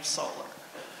plenty of solar.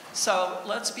 So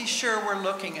let's be sure we're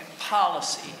looking at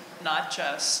policy, not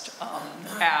just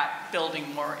at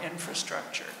building more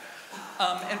infrastructure.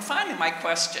 And finally, my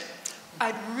question.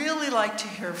 I'd really like to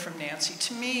hear from Nancy.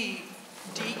 To me,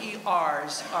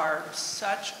 DERs are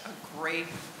such a great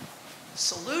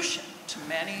solution to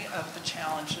many of the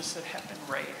challenges that have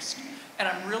been raised. And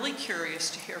I'm really curious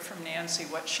to hear from Nancy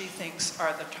what she thinks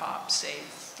are the top, say,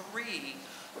 3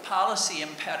 policy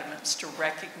impediments to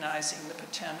recognizing the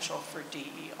potential for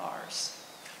DERs.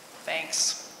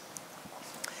 Thanks.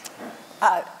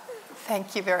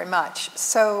 Thank you very much.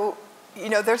 So, you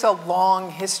know, there's a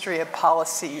long history of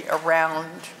policy around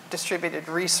distributed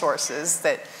resources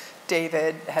that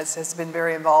David has been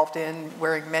very involved in,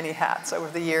 wearing many hats over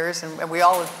the years, and we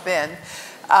all have been.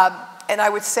 And I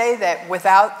would say that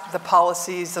without the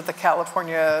policies of the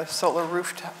California Solar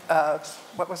Roof,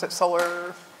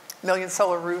 Million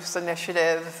Solar Roofs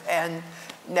Initiative and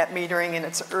net metering in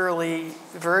its early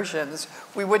versions,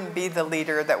 we wouldn't be the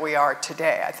leader that we are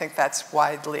today. I think that's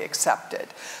widely accepted.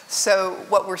 So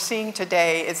what we're seeing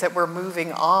today is that we're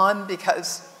moving on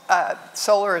because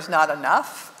solar is not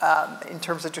enough in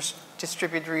terms of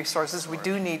distributed resources. We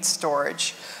do need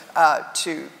storage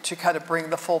to kind of bring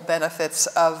the full benefits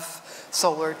of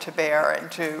solar to bear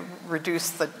and to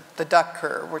reduce the duck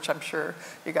curve, which I'm sure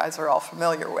you guys are all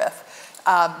familiar with.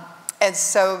 And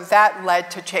so that led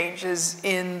to changes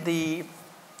in the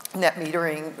net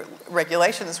metering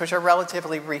regulations, which are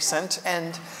relatively recent.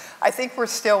 And I think we're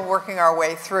still working our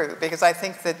way through, because I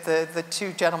think that the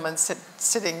 2 gentlemen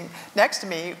sitting next to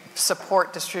me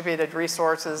support distributed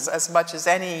resources as much as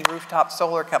any rooftop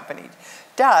solar company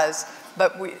does.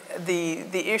 But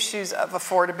the issues of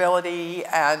affordability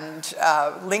and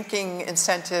linking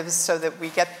incentives so that we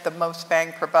get the most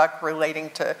bang per buck relating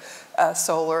to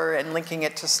solar and linking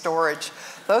it to storage,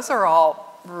 those are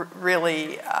all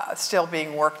really still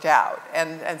being worked out.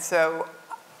 And so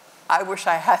I wish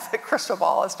I had the crystal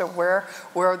ball as to where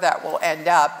that will end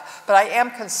up. But I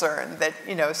am concerned that,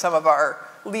 you know, some of our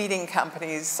leading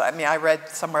companies, I mean, I read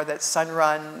somewhere that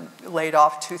Sunrun laid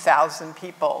off 2,000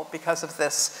 people because of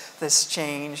this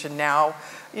change. And now,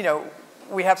 you know,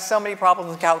 we have so many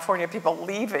problems in California, people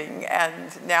leaving,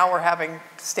 and now we're having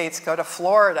states go to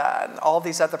Florida and all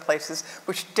these other places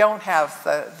which don't have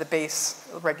the base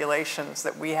regulations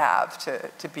that we have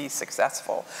to be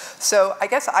successful. So I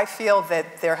guess I feel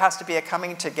that there has to be a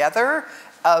coming together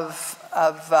of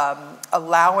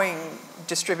allowing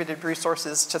distributed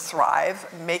resources to thrive,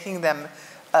 making them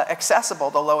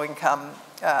accessible to low-income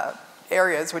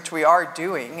areas, which we are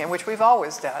doing and which we've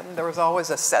always done. There was always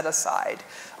a set-aside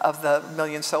of the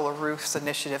Million Solar Roofs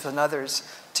Initiative and others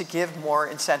to give more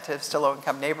incentives to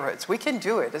low-income neighborhoods. We can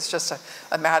do it. It's just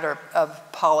a matter of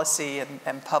policy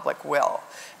and public will.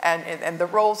 And the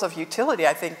roles of utility,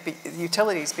 I think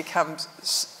utilities become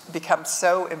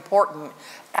so important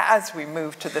as we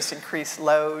move to this increased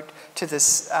load, to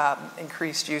this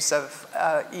increased use of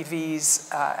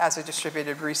EVs as a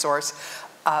distributed resource.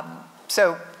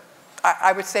 So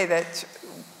I would say that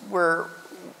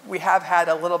we have had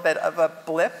a little bit of a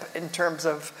blip in terms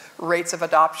of rates of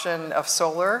adoption of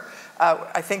solar.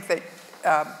 I think that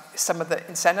some of the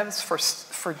incentives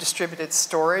for distributed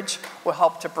storage will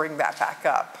help to bring that back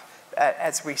up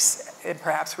and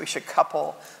perhaps we should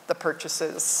couple the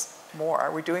purchases more.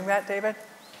 Are we doing that, David?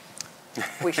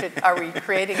 Are we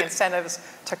creating incentives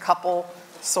to couple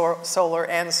solar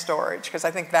and storage? Because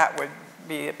I think that would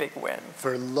be a big win.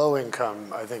 For low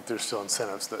income, I think there's still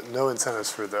incentives. No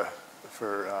incentives for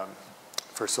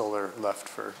solar left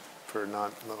for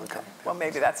non-low income. Okay. Well,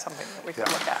 maybe that's something that we could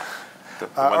look at.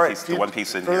 The one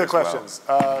piece in here further as questions.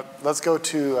 Well. Let's go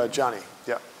to Johnny.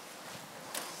 Yeah.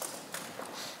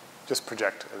 Just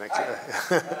project, I think.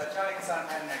 Johnny Kassan,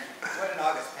 Penn Energy. What an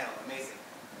August panel, amazing.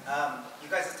 You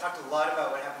guys have talked a lot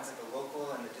about what happens at the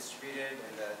local and the distributed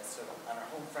and the sort of on our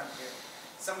home front here.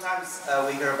 Sometimes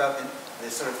we hear about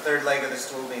the sort of third leg of the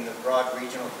stool being the broad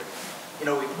regional grid. You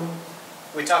know,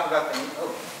 we talk about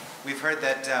we've heard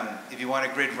that if you want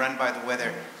a grid run by the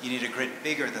weather, you need a grid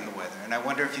bigger than the weather. And I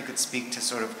wonder if you could speak to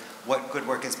sort of what good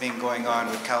work is being going on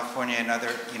with California and other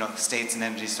states and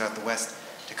entities throughout the West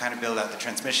to kind of build out the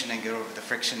transmission and get over the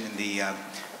friction in the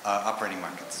operating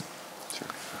markets. Sure.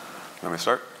 You want me to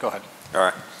start? Go ahead. All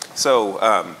right. So,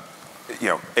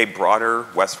 a broader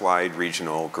West-wide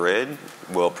regional grid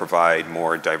will provide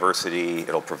more diversity.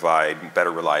 It'll provide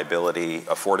better reliability,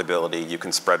 affordability. You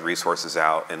can spread resources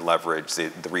out and leverage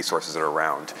the resources that are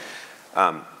around.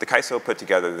 The CAISO put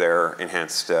together their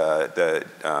enhanced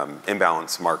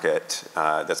imbalance market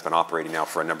that's been operating now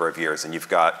for a number of years, and you've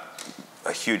got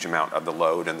a huge amount of the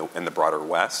load in the broader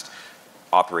West.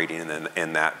 operating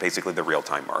in that, basically the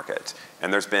real-time market.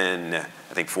 And there's been,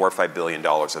 I think, $4 or $5 billion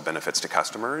of benefits to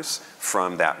customers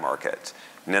from that market.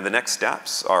 Now the next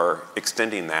steps are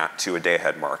extending that to a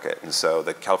day-ahead market. And so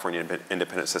the California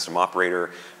Independent System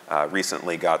Operator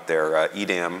recently got their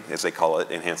EDAM, as they call it,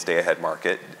 Enhanced Day-Ahead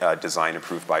Market, design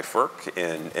approved by FERC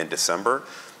in December.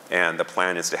 And the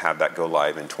plan is to have that go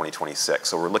live in 2026.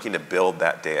 So we're looking to build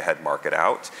that day-ahead market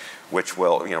out, which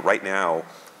will, right now,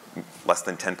 less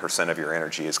than 10% of your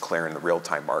energy is clearing the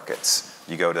real-time markets.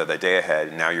 You go to the day-ahead,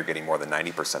 and now you're getting more than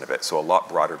 90% of it, so a lot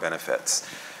broader benefits.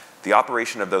 The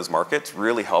operation of those markets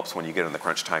really helps when you get in the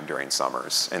crunch time during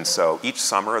summers. And so each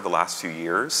summer of the last few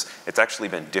years, it's actually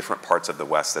been different parts of the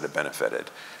West that have benefited.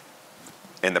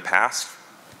 In the past,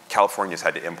 California's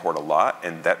had to import a lot,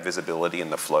 and that visibility in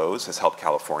the flows has helped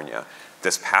California.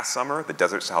 This past summer, the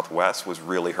Desert Southwest was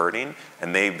really hurting,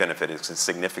 and they benefited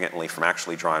significantly from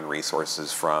actually drawing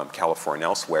resources from California and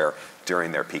elsewhere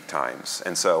during their peak times.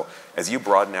 And so as you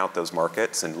broaden out those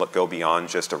markets and go beyond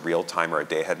just a real-time or a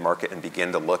day-ahead market and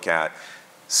begin to look at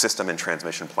system and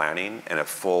transmission planning and a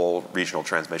full regional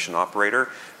transmission operator,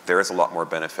 there is a lot more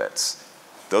benefits.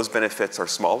 Those benefits are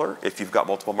smaller if you've got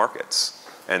multiple markets.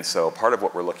 And so part of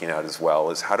what we're looking at as well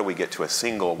is how do we get to a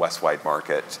single west-wide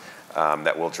market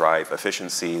that will drive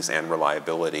efficiencies and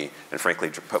reliability, and frankly,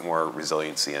 put more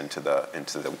resiliency into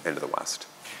the West.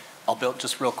 I'll build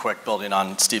just real quick, building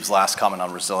on Steve's last comment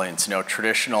on resilience.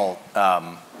 Traditional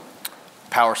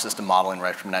power system modeling,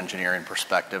 right, from an engineering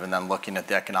perspective, and then looking at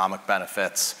the economic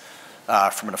benefits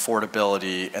from an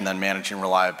affordability, and then managing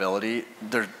reliability.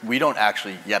 We don't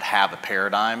actually yet have a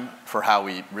paradigm for how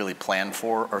we really plan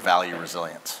for or value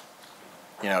resilience.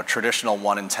 Traditional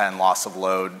 1 in 10 loss of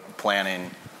load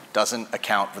planning doesn't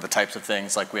account for the types of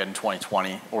things like we had in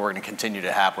 2020, or we're going to continue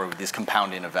to have, where these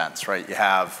compounding events, right? You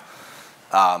have,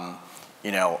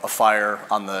 a fire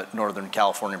on the Northern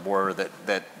California border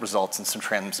that results in some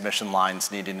transmission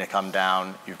lines needing to come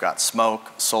down. You've got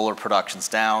smoke, solar production's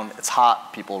down, it's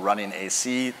hot, people running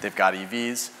AC, they've got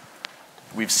EVs.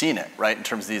 We've seen it, right, in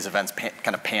terms of these events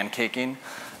kind of pancaking.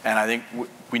 And I think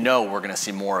we know we're going to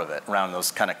see more of it around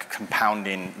those kind of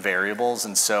compounding variables.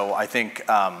 And so I think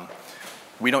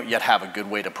we don't yet have a good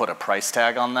way to put a price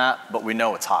tag on that, but we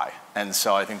know it's high. And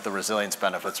so I think the resilience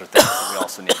benefits are things that we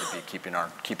also need to be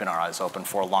keeping our eyes open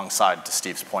for, alongside, to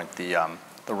Steve's point, the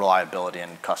reliability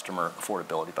and customer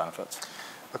affordability benefits.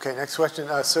 Okay, next question,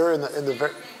 sir, in the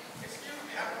very.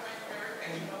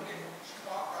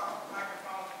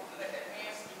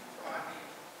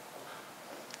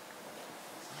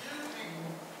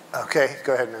 Okay,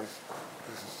 go ahead, ma'am.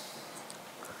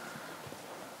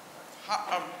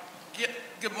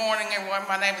 Good morning, everyone.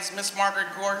 My name is Miss Margaret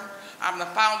Gordon. I'm the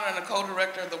founder and the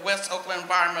co-director of the West Oakland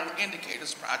Environmental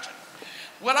Indicators Project.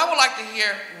 What I would like to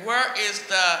hear, where is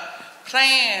the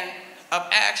plan of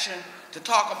action to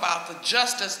talk about the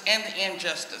justice and the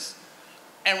injustice,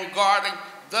 and regarding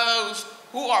those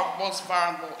who are most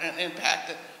vulnerable and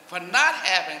impacted for not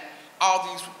having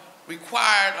all these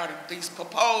required or these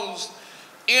proposed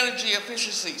energy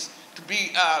efficiencies to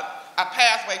be a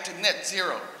pathway to net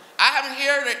zero. I haven't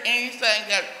heard anything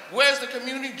that, where's the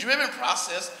community-driven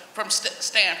process from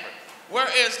Stanford? Where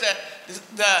is the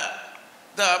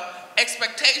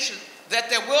expectation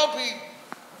that there will be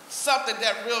something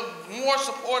that will more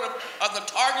supportive of the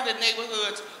targeted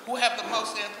neighborhoods who have the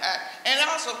most impact? And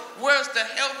also, where's the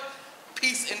health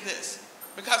piece in this?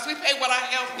 Because we pay with our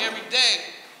health every day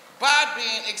by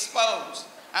being exposed.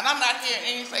 And I'm not hearing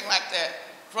anything like that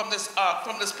from this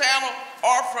panel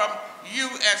or from you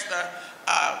as the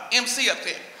MC up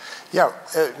there. Yeah,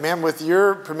 ma'am, with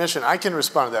your permission, I can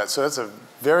respond to that. So that's a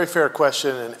very fair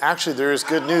question, and actually there is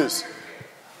good news.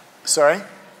 Sorry?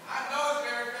 I know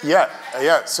it's very fair.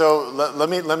 Yeah. So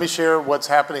let me share what's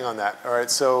happening on that. All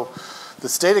right. So the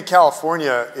state of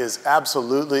California is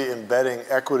absolutely embedding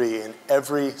equity in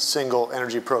every single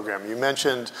energy program. You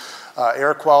mentioned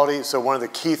air quality. So one of the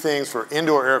key things for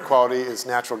indoor air quality is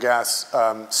natural gas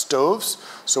stoves.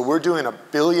 So we're doing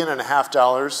 $1.5 billion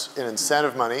in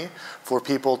incentive money for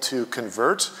people to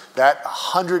convert. That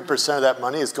 100% of that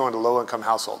money is going to low-income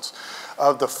households.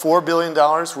 Of the $4 billion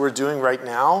we're doing right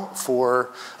now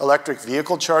for electric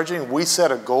vehicle charging, we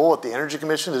set a goal at the Energy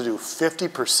Commission to do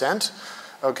 50%.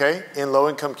 Okay, in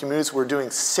low-income communities, we're doing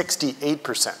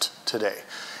 68% today.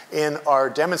 In our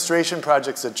demonstration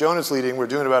projects that Jonah's leading, we're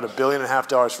doing about $1.5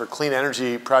 billion for clean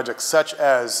energy projects such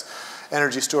as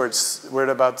energy storage. We're at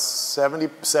about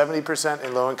 70%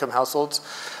 in low-income households.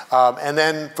 And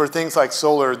then for things like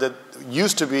solar that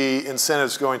used to be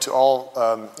incentives going to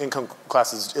all income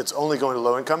classes, it's only going to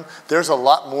low income. There's a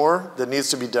lot more that needs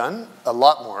to be done, a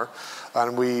lot more.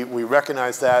 And we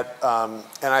recognize that.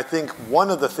 And I think one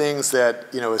of the things that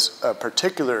is a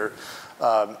particular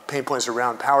pain points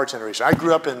around power generation. I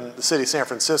grew up in the city of San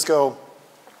Francisco.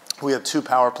 We have 2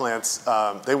 power plants.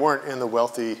 They weren't in the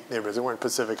wealthy neighborhoods. They weren't in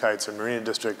Pacific Heights or Marina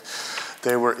District.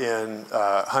 They were in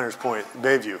Hunters Point,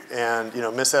 Bayview. And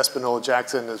Miss Espinola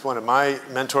Jackson is one of my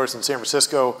mentors in San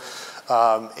Francisco.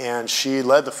 And she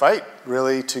led the fight,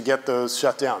 really, to get those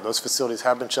shut down. Those facilities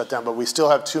have been shut down, but we still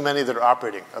have too many that are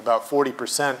operating. About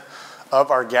 40% of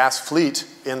our gas fleet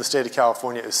in the state of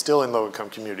California is still in low-income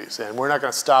communities. And we're not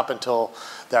going to stop until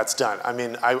that's done. I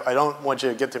mean, I don't want you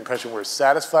to get the impression we're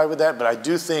satisfied with that, but I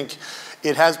do think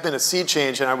it has been a sea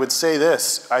change. And I would say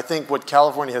this, I think what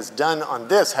California has done on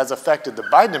this has affected the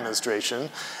Biden administration.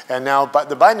 And now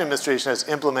the Biden administration has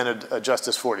implemented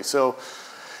Justice 40. So,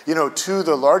 to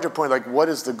the larger point, like what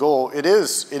is the goal? It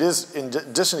is in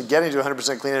addition to getting to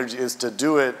 100% clean energy, is to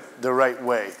do it the right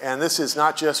way. And this is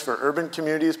not just for urban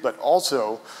communities, but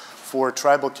also for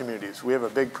tribal communities. We have a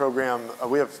big program.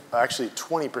 We have actually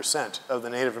 20% of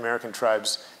the Native American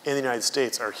tribes in the United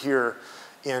States are here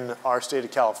in our state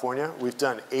of California. We've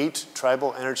done 8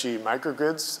 tribal energy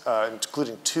microgrids,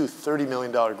 including 2 $30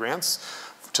 million grants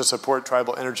to support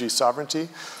tribal energy sovereignty.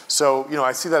 So,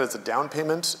 I see that as a down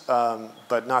payment,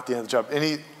 but not the end of the job.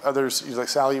 Any others, like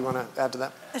Sally, you want to add to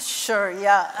that? Sure,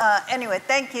 yeah. Anyway,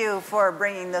 thank you for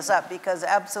bringing this up because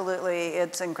absolutely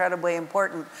it's incredibly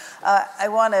important. I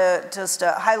want to just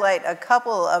highlight a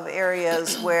couple of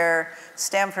areas where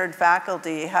Stanford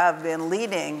faculty have been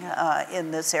leading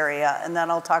in this area, and then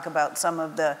I'll talk about some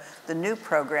of the new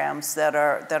programs that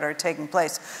are taking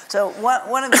place. So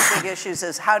one of the big issues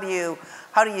is how do you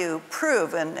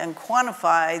prove and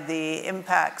quantify the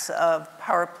impacts of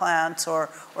power plants or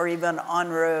even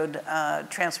on-road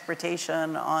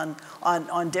transportation on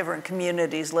different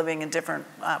communities living in different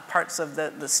parts of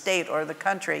the state or the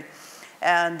country.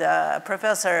 And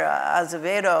Professor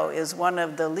Azevedo is one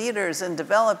of the leaders in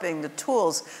developing the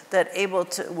tools that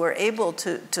were able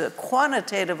to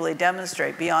quantitatively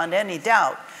demonstrate beyond any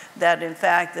doubt that in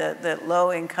fact that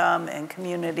low income and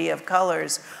community of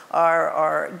colors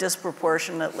are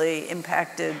disproportionately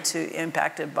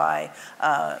impacted by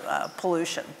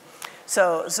pollution.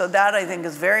 So that I think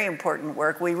is very important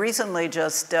work. We recently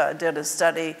just did a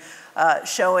study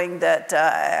showing that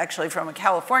actually from a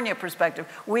California perspective,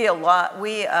 we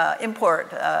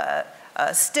import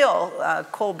still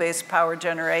coal-based power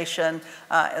generation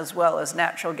as well as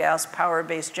natural gas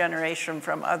power-based generation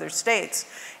from other states.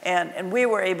 And we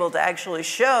were able to actually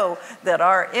show that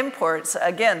our imports,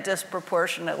 again,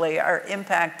 disproportionately are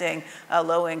impacting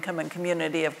low-income and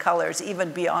community of colors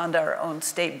even beyond our own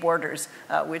state borders,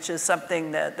 which is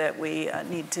something that we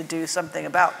need to do something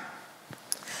about.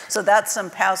 So that's some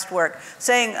past work.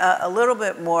 Saying a little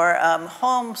bit more,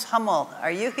 Holmes Hummel,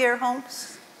 are you here,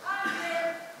 Holmes?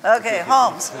 Okay,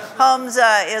 Holmes. Holmes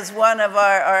is one of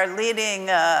our leading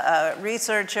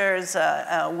researchers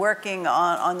working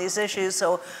on these issues,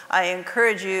 so I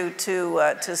encourage you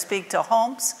to speak to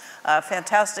Holmes, a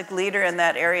fantastic leader in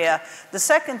that area. The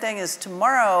second thing is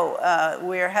tomorrow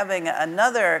we're having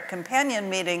another companion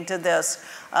meeting to this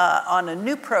on a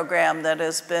new program that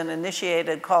has been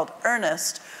initiated called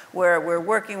EARNEST, where we're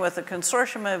working with a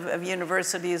consortium of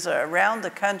universities around the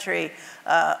country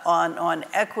on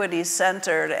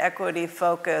equity-centered,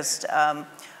 equity-focused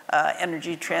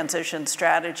energy transition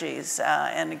strategies.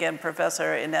 And again,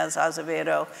 Professor Inez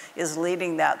Azevedo is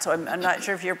leading that. So I'm not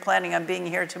sure if you're planning on being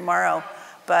here tomorrow,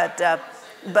 but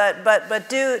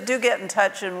do get in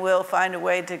touch and we'll find a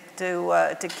way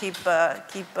to keep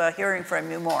hearing from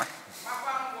you more.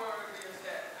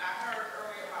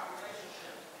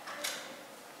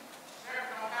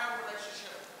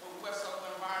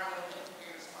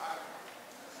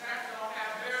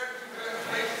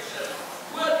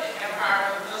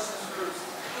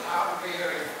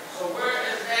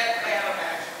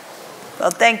 Well,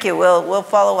 thank you. We'll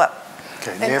follow up.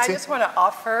 Okay, And Nancy? I just want to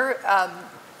offer,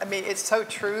 I mean, it's so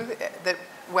true that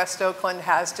West Oakland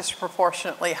has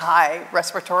disproportionately high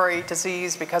respiratory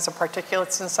disease because of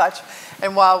particulates and such.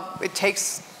 And while it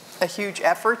takes a huge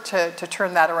effort to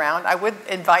turn that around, I would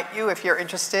invite you, if you're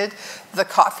interested, the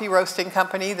coffee roasting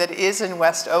company that is in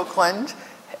West Oakland,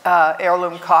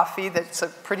 Heirloom Coffee, that's a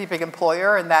pretty big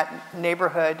employer in that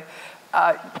neighborhood.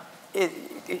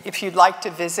 If you'd like to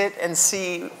visit and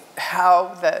see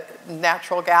how the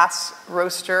natural gas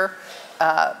roaster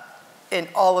in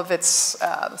all of its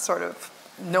sort of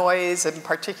noise and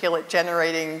particulate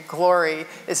generating glory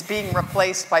is being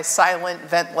replaced by silent,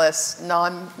 ventless,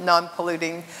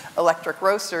 non-polluting electric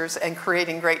roasters and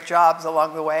creating great jobs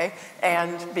along the way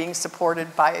and being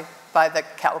supported by the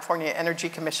California Energy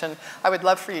Commission. I would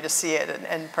love for you to see it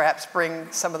and perhaps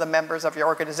bring some of the members of your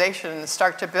organization and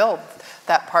start to build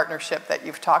that partnership that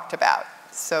you've talked about.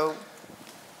 So.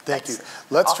 Thank you.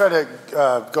 Let's try to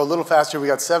go a little faster. We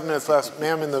got 7 minutes left.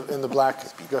 Ma'am in the black,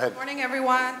 go ahead. Good morning,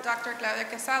 everyone. Dr. Claudia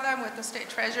Quesada. I'm with the State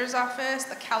Treasurer's Office,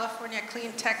 the California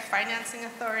Clean Tech Financing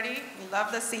Authority. We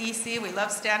love the CEC. We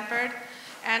love Stanford.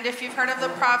 And if you've heard of the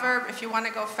proverb, if you want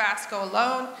to go fast, go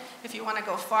alone. If you want to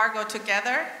go far, go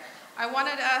together. I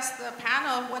wanted to ask the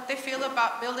panel what they feel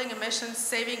about building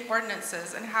emissions-saving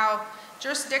ordinances and how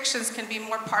jurisdictions can be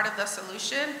more part of the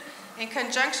solution in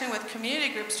conjunction with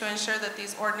community groups to ensure that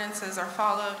these ordinances are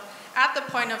followed at the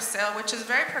point of sale, which is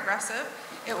very progressive.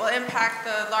 It will impact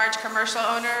the large commercial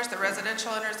owners, the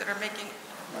residential owners that are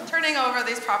turning over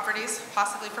these properties,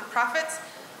 possibly for profits.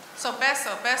 So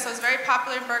BESO is very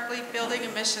popular in Berkeley, building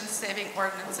emissions-saving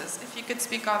ordinances. If you could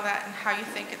speak on that and how you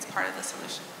think it's part of the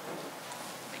solution.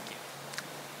 Thank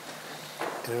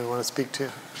you. Anyone want to speak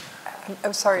to?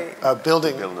 I'm sorry.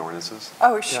 Building ordinances.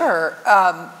 Oh, sure.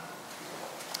 Yeah.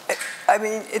 I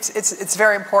mean, it's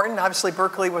very important. Obviously,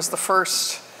 Berkeley was the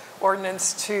first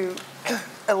ordinance to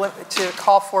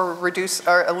call for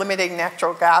eliminating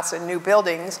natural gas in new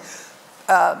buildings,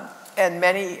 and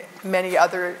many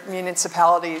other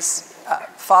municipalities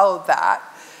followed that,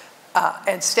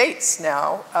 and states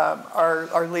now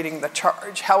are leading the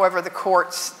charge. However, the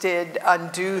courts did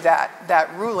undo that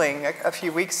ruling a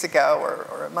few weeks ago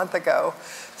or a month ago,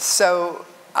 so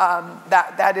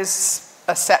that is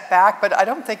a setback, but I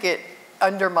don't think it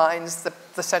undermines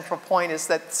the central point is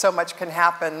that so much can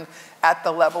happen at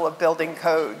the level of building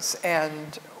codes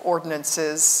and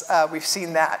ordinances. We've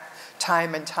seen that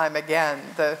time and time again.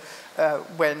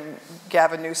 When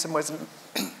Gavin Newsom was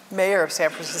mayor of San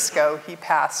Francisco, he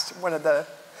passed one of the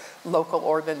local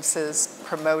ordinances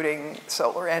promoting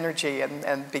solar energy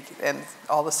and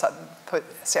all of a sudden put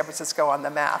San Francisco on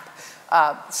the map.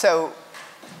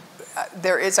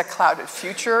 There is a clouded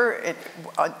future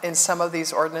in some of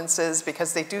these ordinances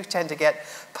because they do tend to get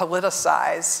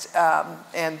politicized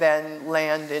and then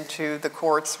land into the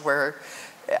courts where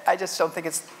I just don't think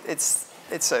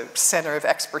it's a center of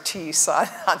expertise on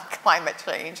climate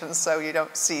change, and so you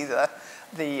don't see the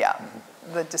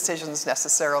decisions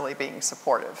necessarily being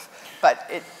supportive. But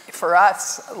for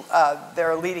us,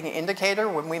 they're a leading indicator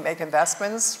when we make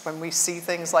investments, when we see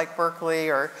things like Berkeley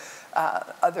or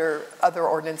other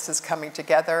ordinances coming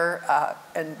together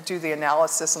and do the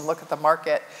analysis and look at the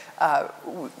market,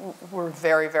 we're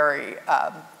very, very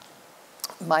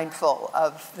mindful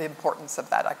of the importance of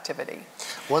that activity.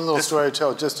 One little story to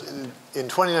tell, just in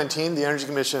 2019, the Energy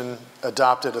Commission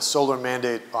adopted a solar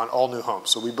mandate on all new homes.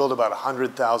 So we build about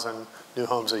 100,000 new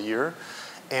homes a year.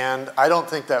 And I don't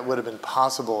think that would have been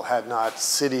possible had not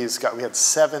cities we had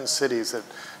 7 cities that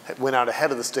went out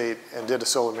ahead of the state and did a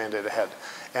solar mandate ahead.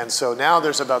 And so now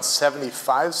there's about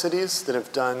 75 cities that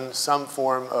have done some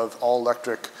form of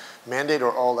all-electric mandate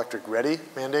or all-electric ready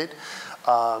mandate.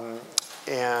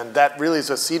 And that really is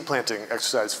a seed planting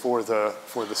exercise for the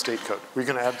state code. Were you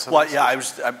going to add something? Well, yeah,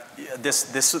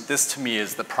 this to me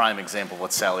is the prime example of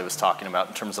what Sally was talking about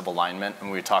in terms of alignment,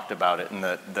 and we talked about it in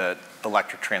the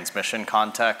electric transmission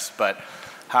context, but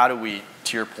how do we,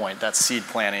 to your point, that's seed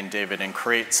planting, David, and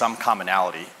create some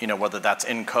commonality, whether that's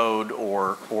in code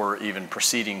or even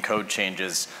preceding code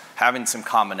changes, having some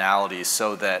commonality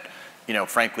so that,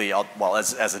 frankly,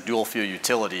 as a dual fuel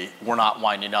utility, we're not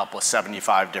winding up with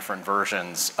 75 different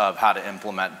versions of how to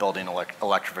implement building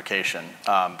electrification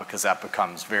because that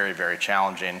becomes very, very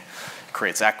challenging. It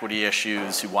creates equity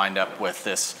issues. You wind up with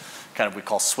this kind of we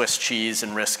call Swiss cheese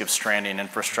and risk of stranding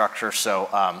infrastructure. So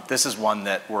this is one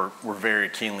that we're very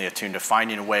keenly attuned to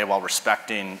finding a way while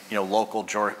respecting local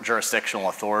jurisdictional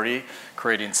authority,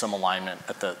 creating some alignment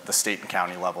at the state and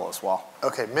county level as well.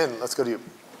 Okay, Min, let's go to you.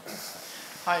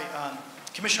 Hi,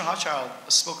 Commissioner Hochschild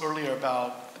spoke earlier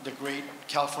about the great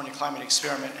California climate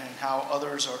experiment and how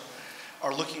others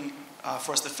are looking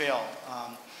for us to fail.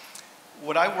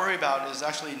 What I worry about is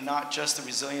actually not just the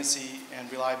resiliency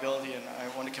and reliability, and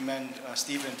I want to commend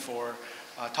Stephen for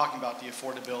talking about the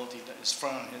affordability that is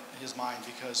front on his mind,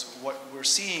 because what we're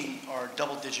seeing are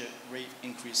double-digit rate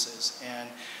increases, and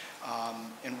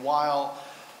while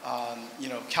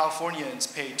Californians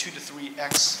pay 2 to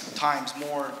 3x times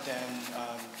more than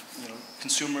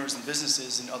consumers and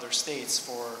businesses in other states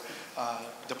for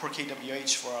the per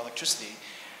kWh for our electricity.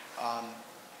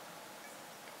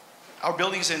 our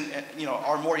buildings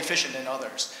are more efficient than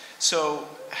others. So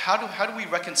how do we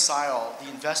reconcile the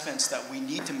investments that we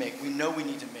need to make, we know we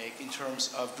need to make in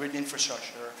terms of grid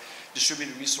infrastructure,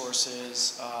 distributed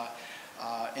resources,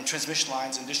 and transmission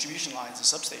lines and distribution lines and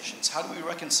substations? How do we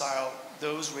reconcile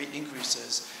those rate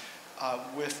increases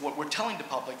with what we're telling the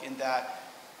public in that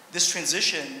this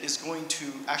transition is going to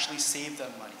actually save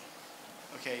them money?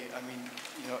 Okay, I mean,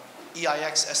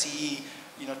 EIX, SEE,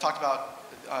 talked about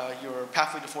your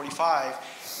pathway to 45,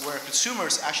 where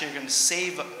consumers actually are going to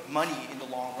save money in the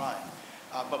long run.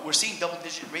 But we're seeing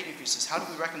double-digit rate increases. How do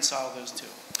we reconcile those two?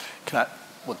 Can I,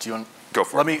 well, do you want? Go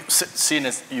for it. Let me, seeing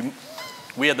as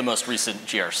we had the most recent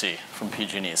GRC from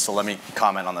PG&E, so let me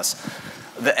comment on this.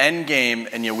 The end game,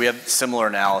 and we have similar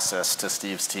analysis to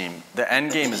Steve's team, the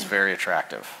end game is very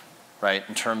attractive, right?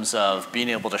 In terms of being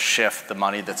able to shift the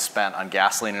money that's spent on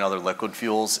gasoline and other liquid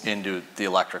fuels into the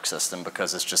electric system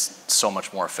because it's just so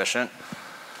much more efficient.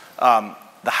 The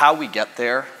how we get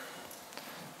there,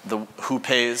 the who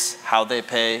pays, how they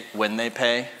pay, when they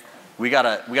pay, we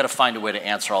gotta find a way to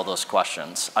answer all those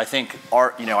questions. I think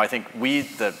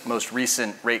the most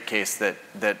recent rate case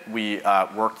that we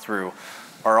worked through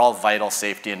are all vital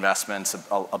safety investments.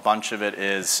 A bunch of it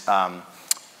is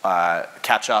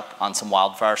catch up on some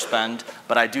wildfire spend,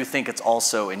 but I do think it's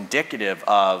also indicative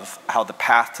of how the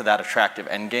path to that attractive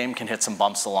end game can hit some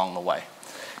bumps along the way.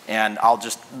 And I'll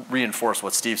just reinforce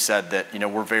what Steve said, that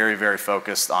we're very, very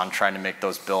focused on trying to make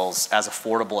those bills as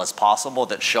affordable as possible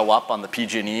that show up on the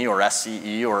PG&E or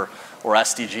SCE or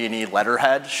SDG&E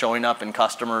letterhead showing up in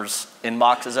customers'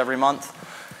 inboxes every month.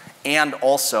 And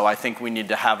also, I think we need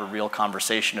to have a real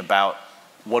conversation about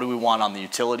what do we want on the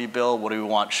utility bill, what do we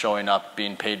want showing up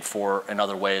being paid for in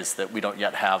other ways that we don't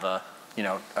yet have a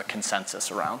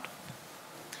consensus around.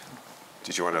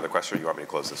 Did you want another question, or you want me to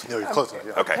close this? No, you close it.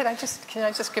 Yeah. Okay. Can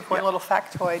I just give one little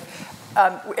factoid?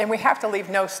 And we have to leave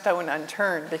no stone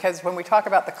unturned, because when we talk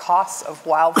about the costs of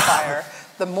wildfire,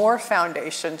 the Moore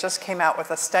Foundation just came out with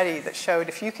a study that showed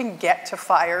if you can get to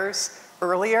fires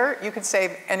earlier, you can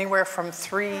save anywhere from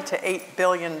 $3 to $8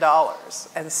 billion.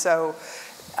 And so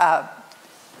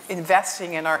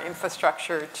investing in our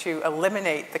infrastructure to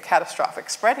eliminate the catastrophic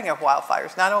spreading of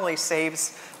wildfires not only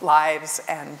saves lives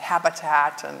and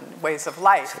habitat and ways of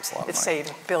life, it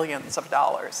saves billions of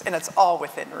dollars, and it's all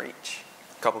within reach.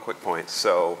 A couple quick points.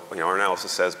 So, our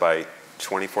analysis says by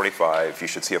 2045, you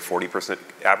should see a 40%,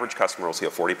 average customer will see a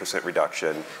 40%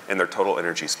 reduction in their total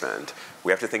energy spend.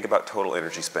 We have to think about total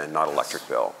energy spend, not electric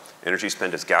bill. Energy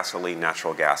spend is gasoline,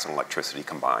 natural gas, and electricity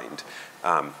combined.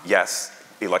 Yes,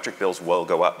 electric bills will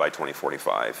go up by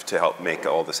 2045 to help make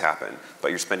all this happen, but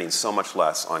you're spending so much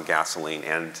less on gasoline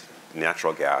and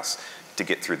natural gas to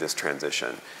get through this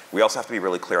transition. We also have to be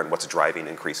really clear on what's driving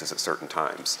increases at certain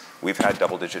times. We've had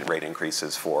double-digit rate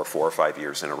increases for 4 or 5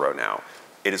 years in a row now.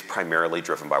 It is primarily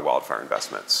driven by wildfire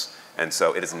investments. And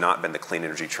so it has not been the clean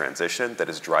energy transition that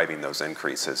is driving those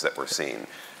increases that we're seeing.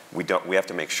 We have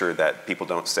to make sure that people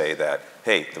don't say that,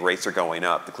 hey, the rates are going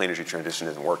up, the clean energy transition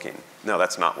isn't working. No,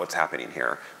 that's not what's happening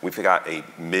here. We've got a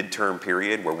midterm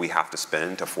period where we have to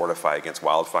spend to fortify against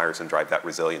wildfires and drive that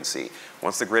resiliency.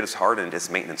 Once the grid is hardened, it's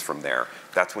maintenance from there.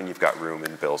 That's when you've got room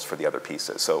in bills for the other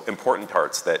pieces. So important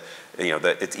parts that,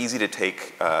 that it's easy to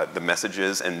take the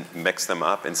messages and mix them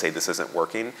up and say this isn't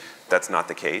working. That's not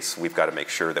the case. We've got to make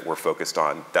sure that we're focused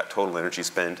on that total energy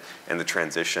spend and the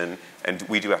transition. And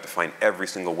we do have to find every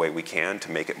single way we can to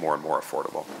make it more and more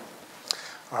affordable.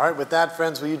 All right, with that,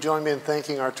 friends, will you join me in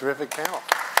thanking our terrific panel?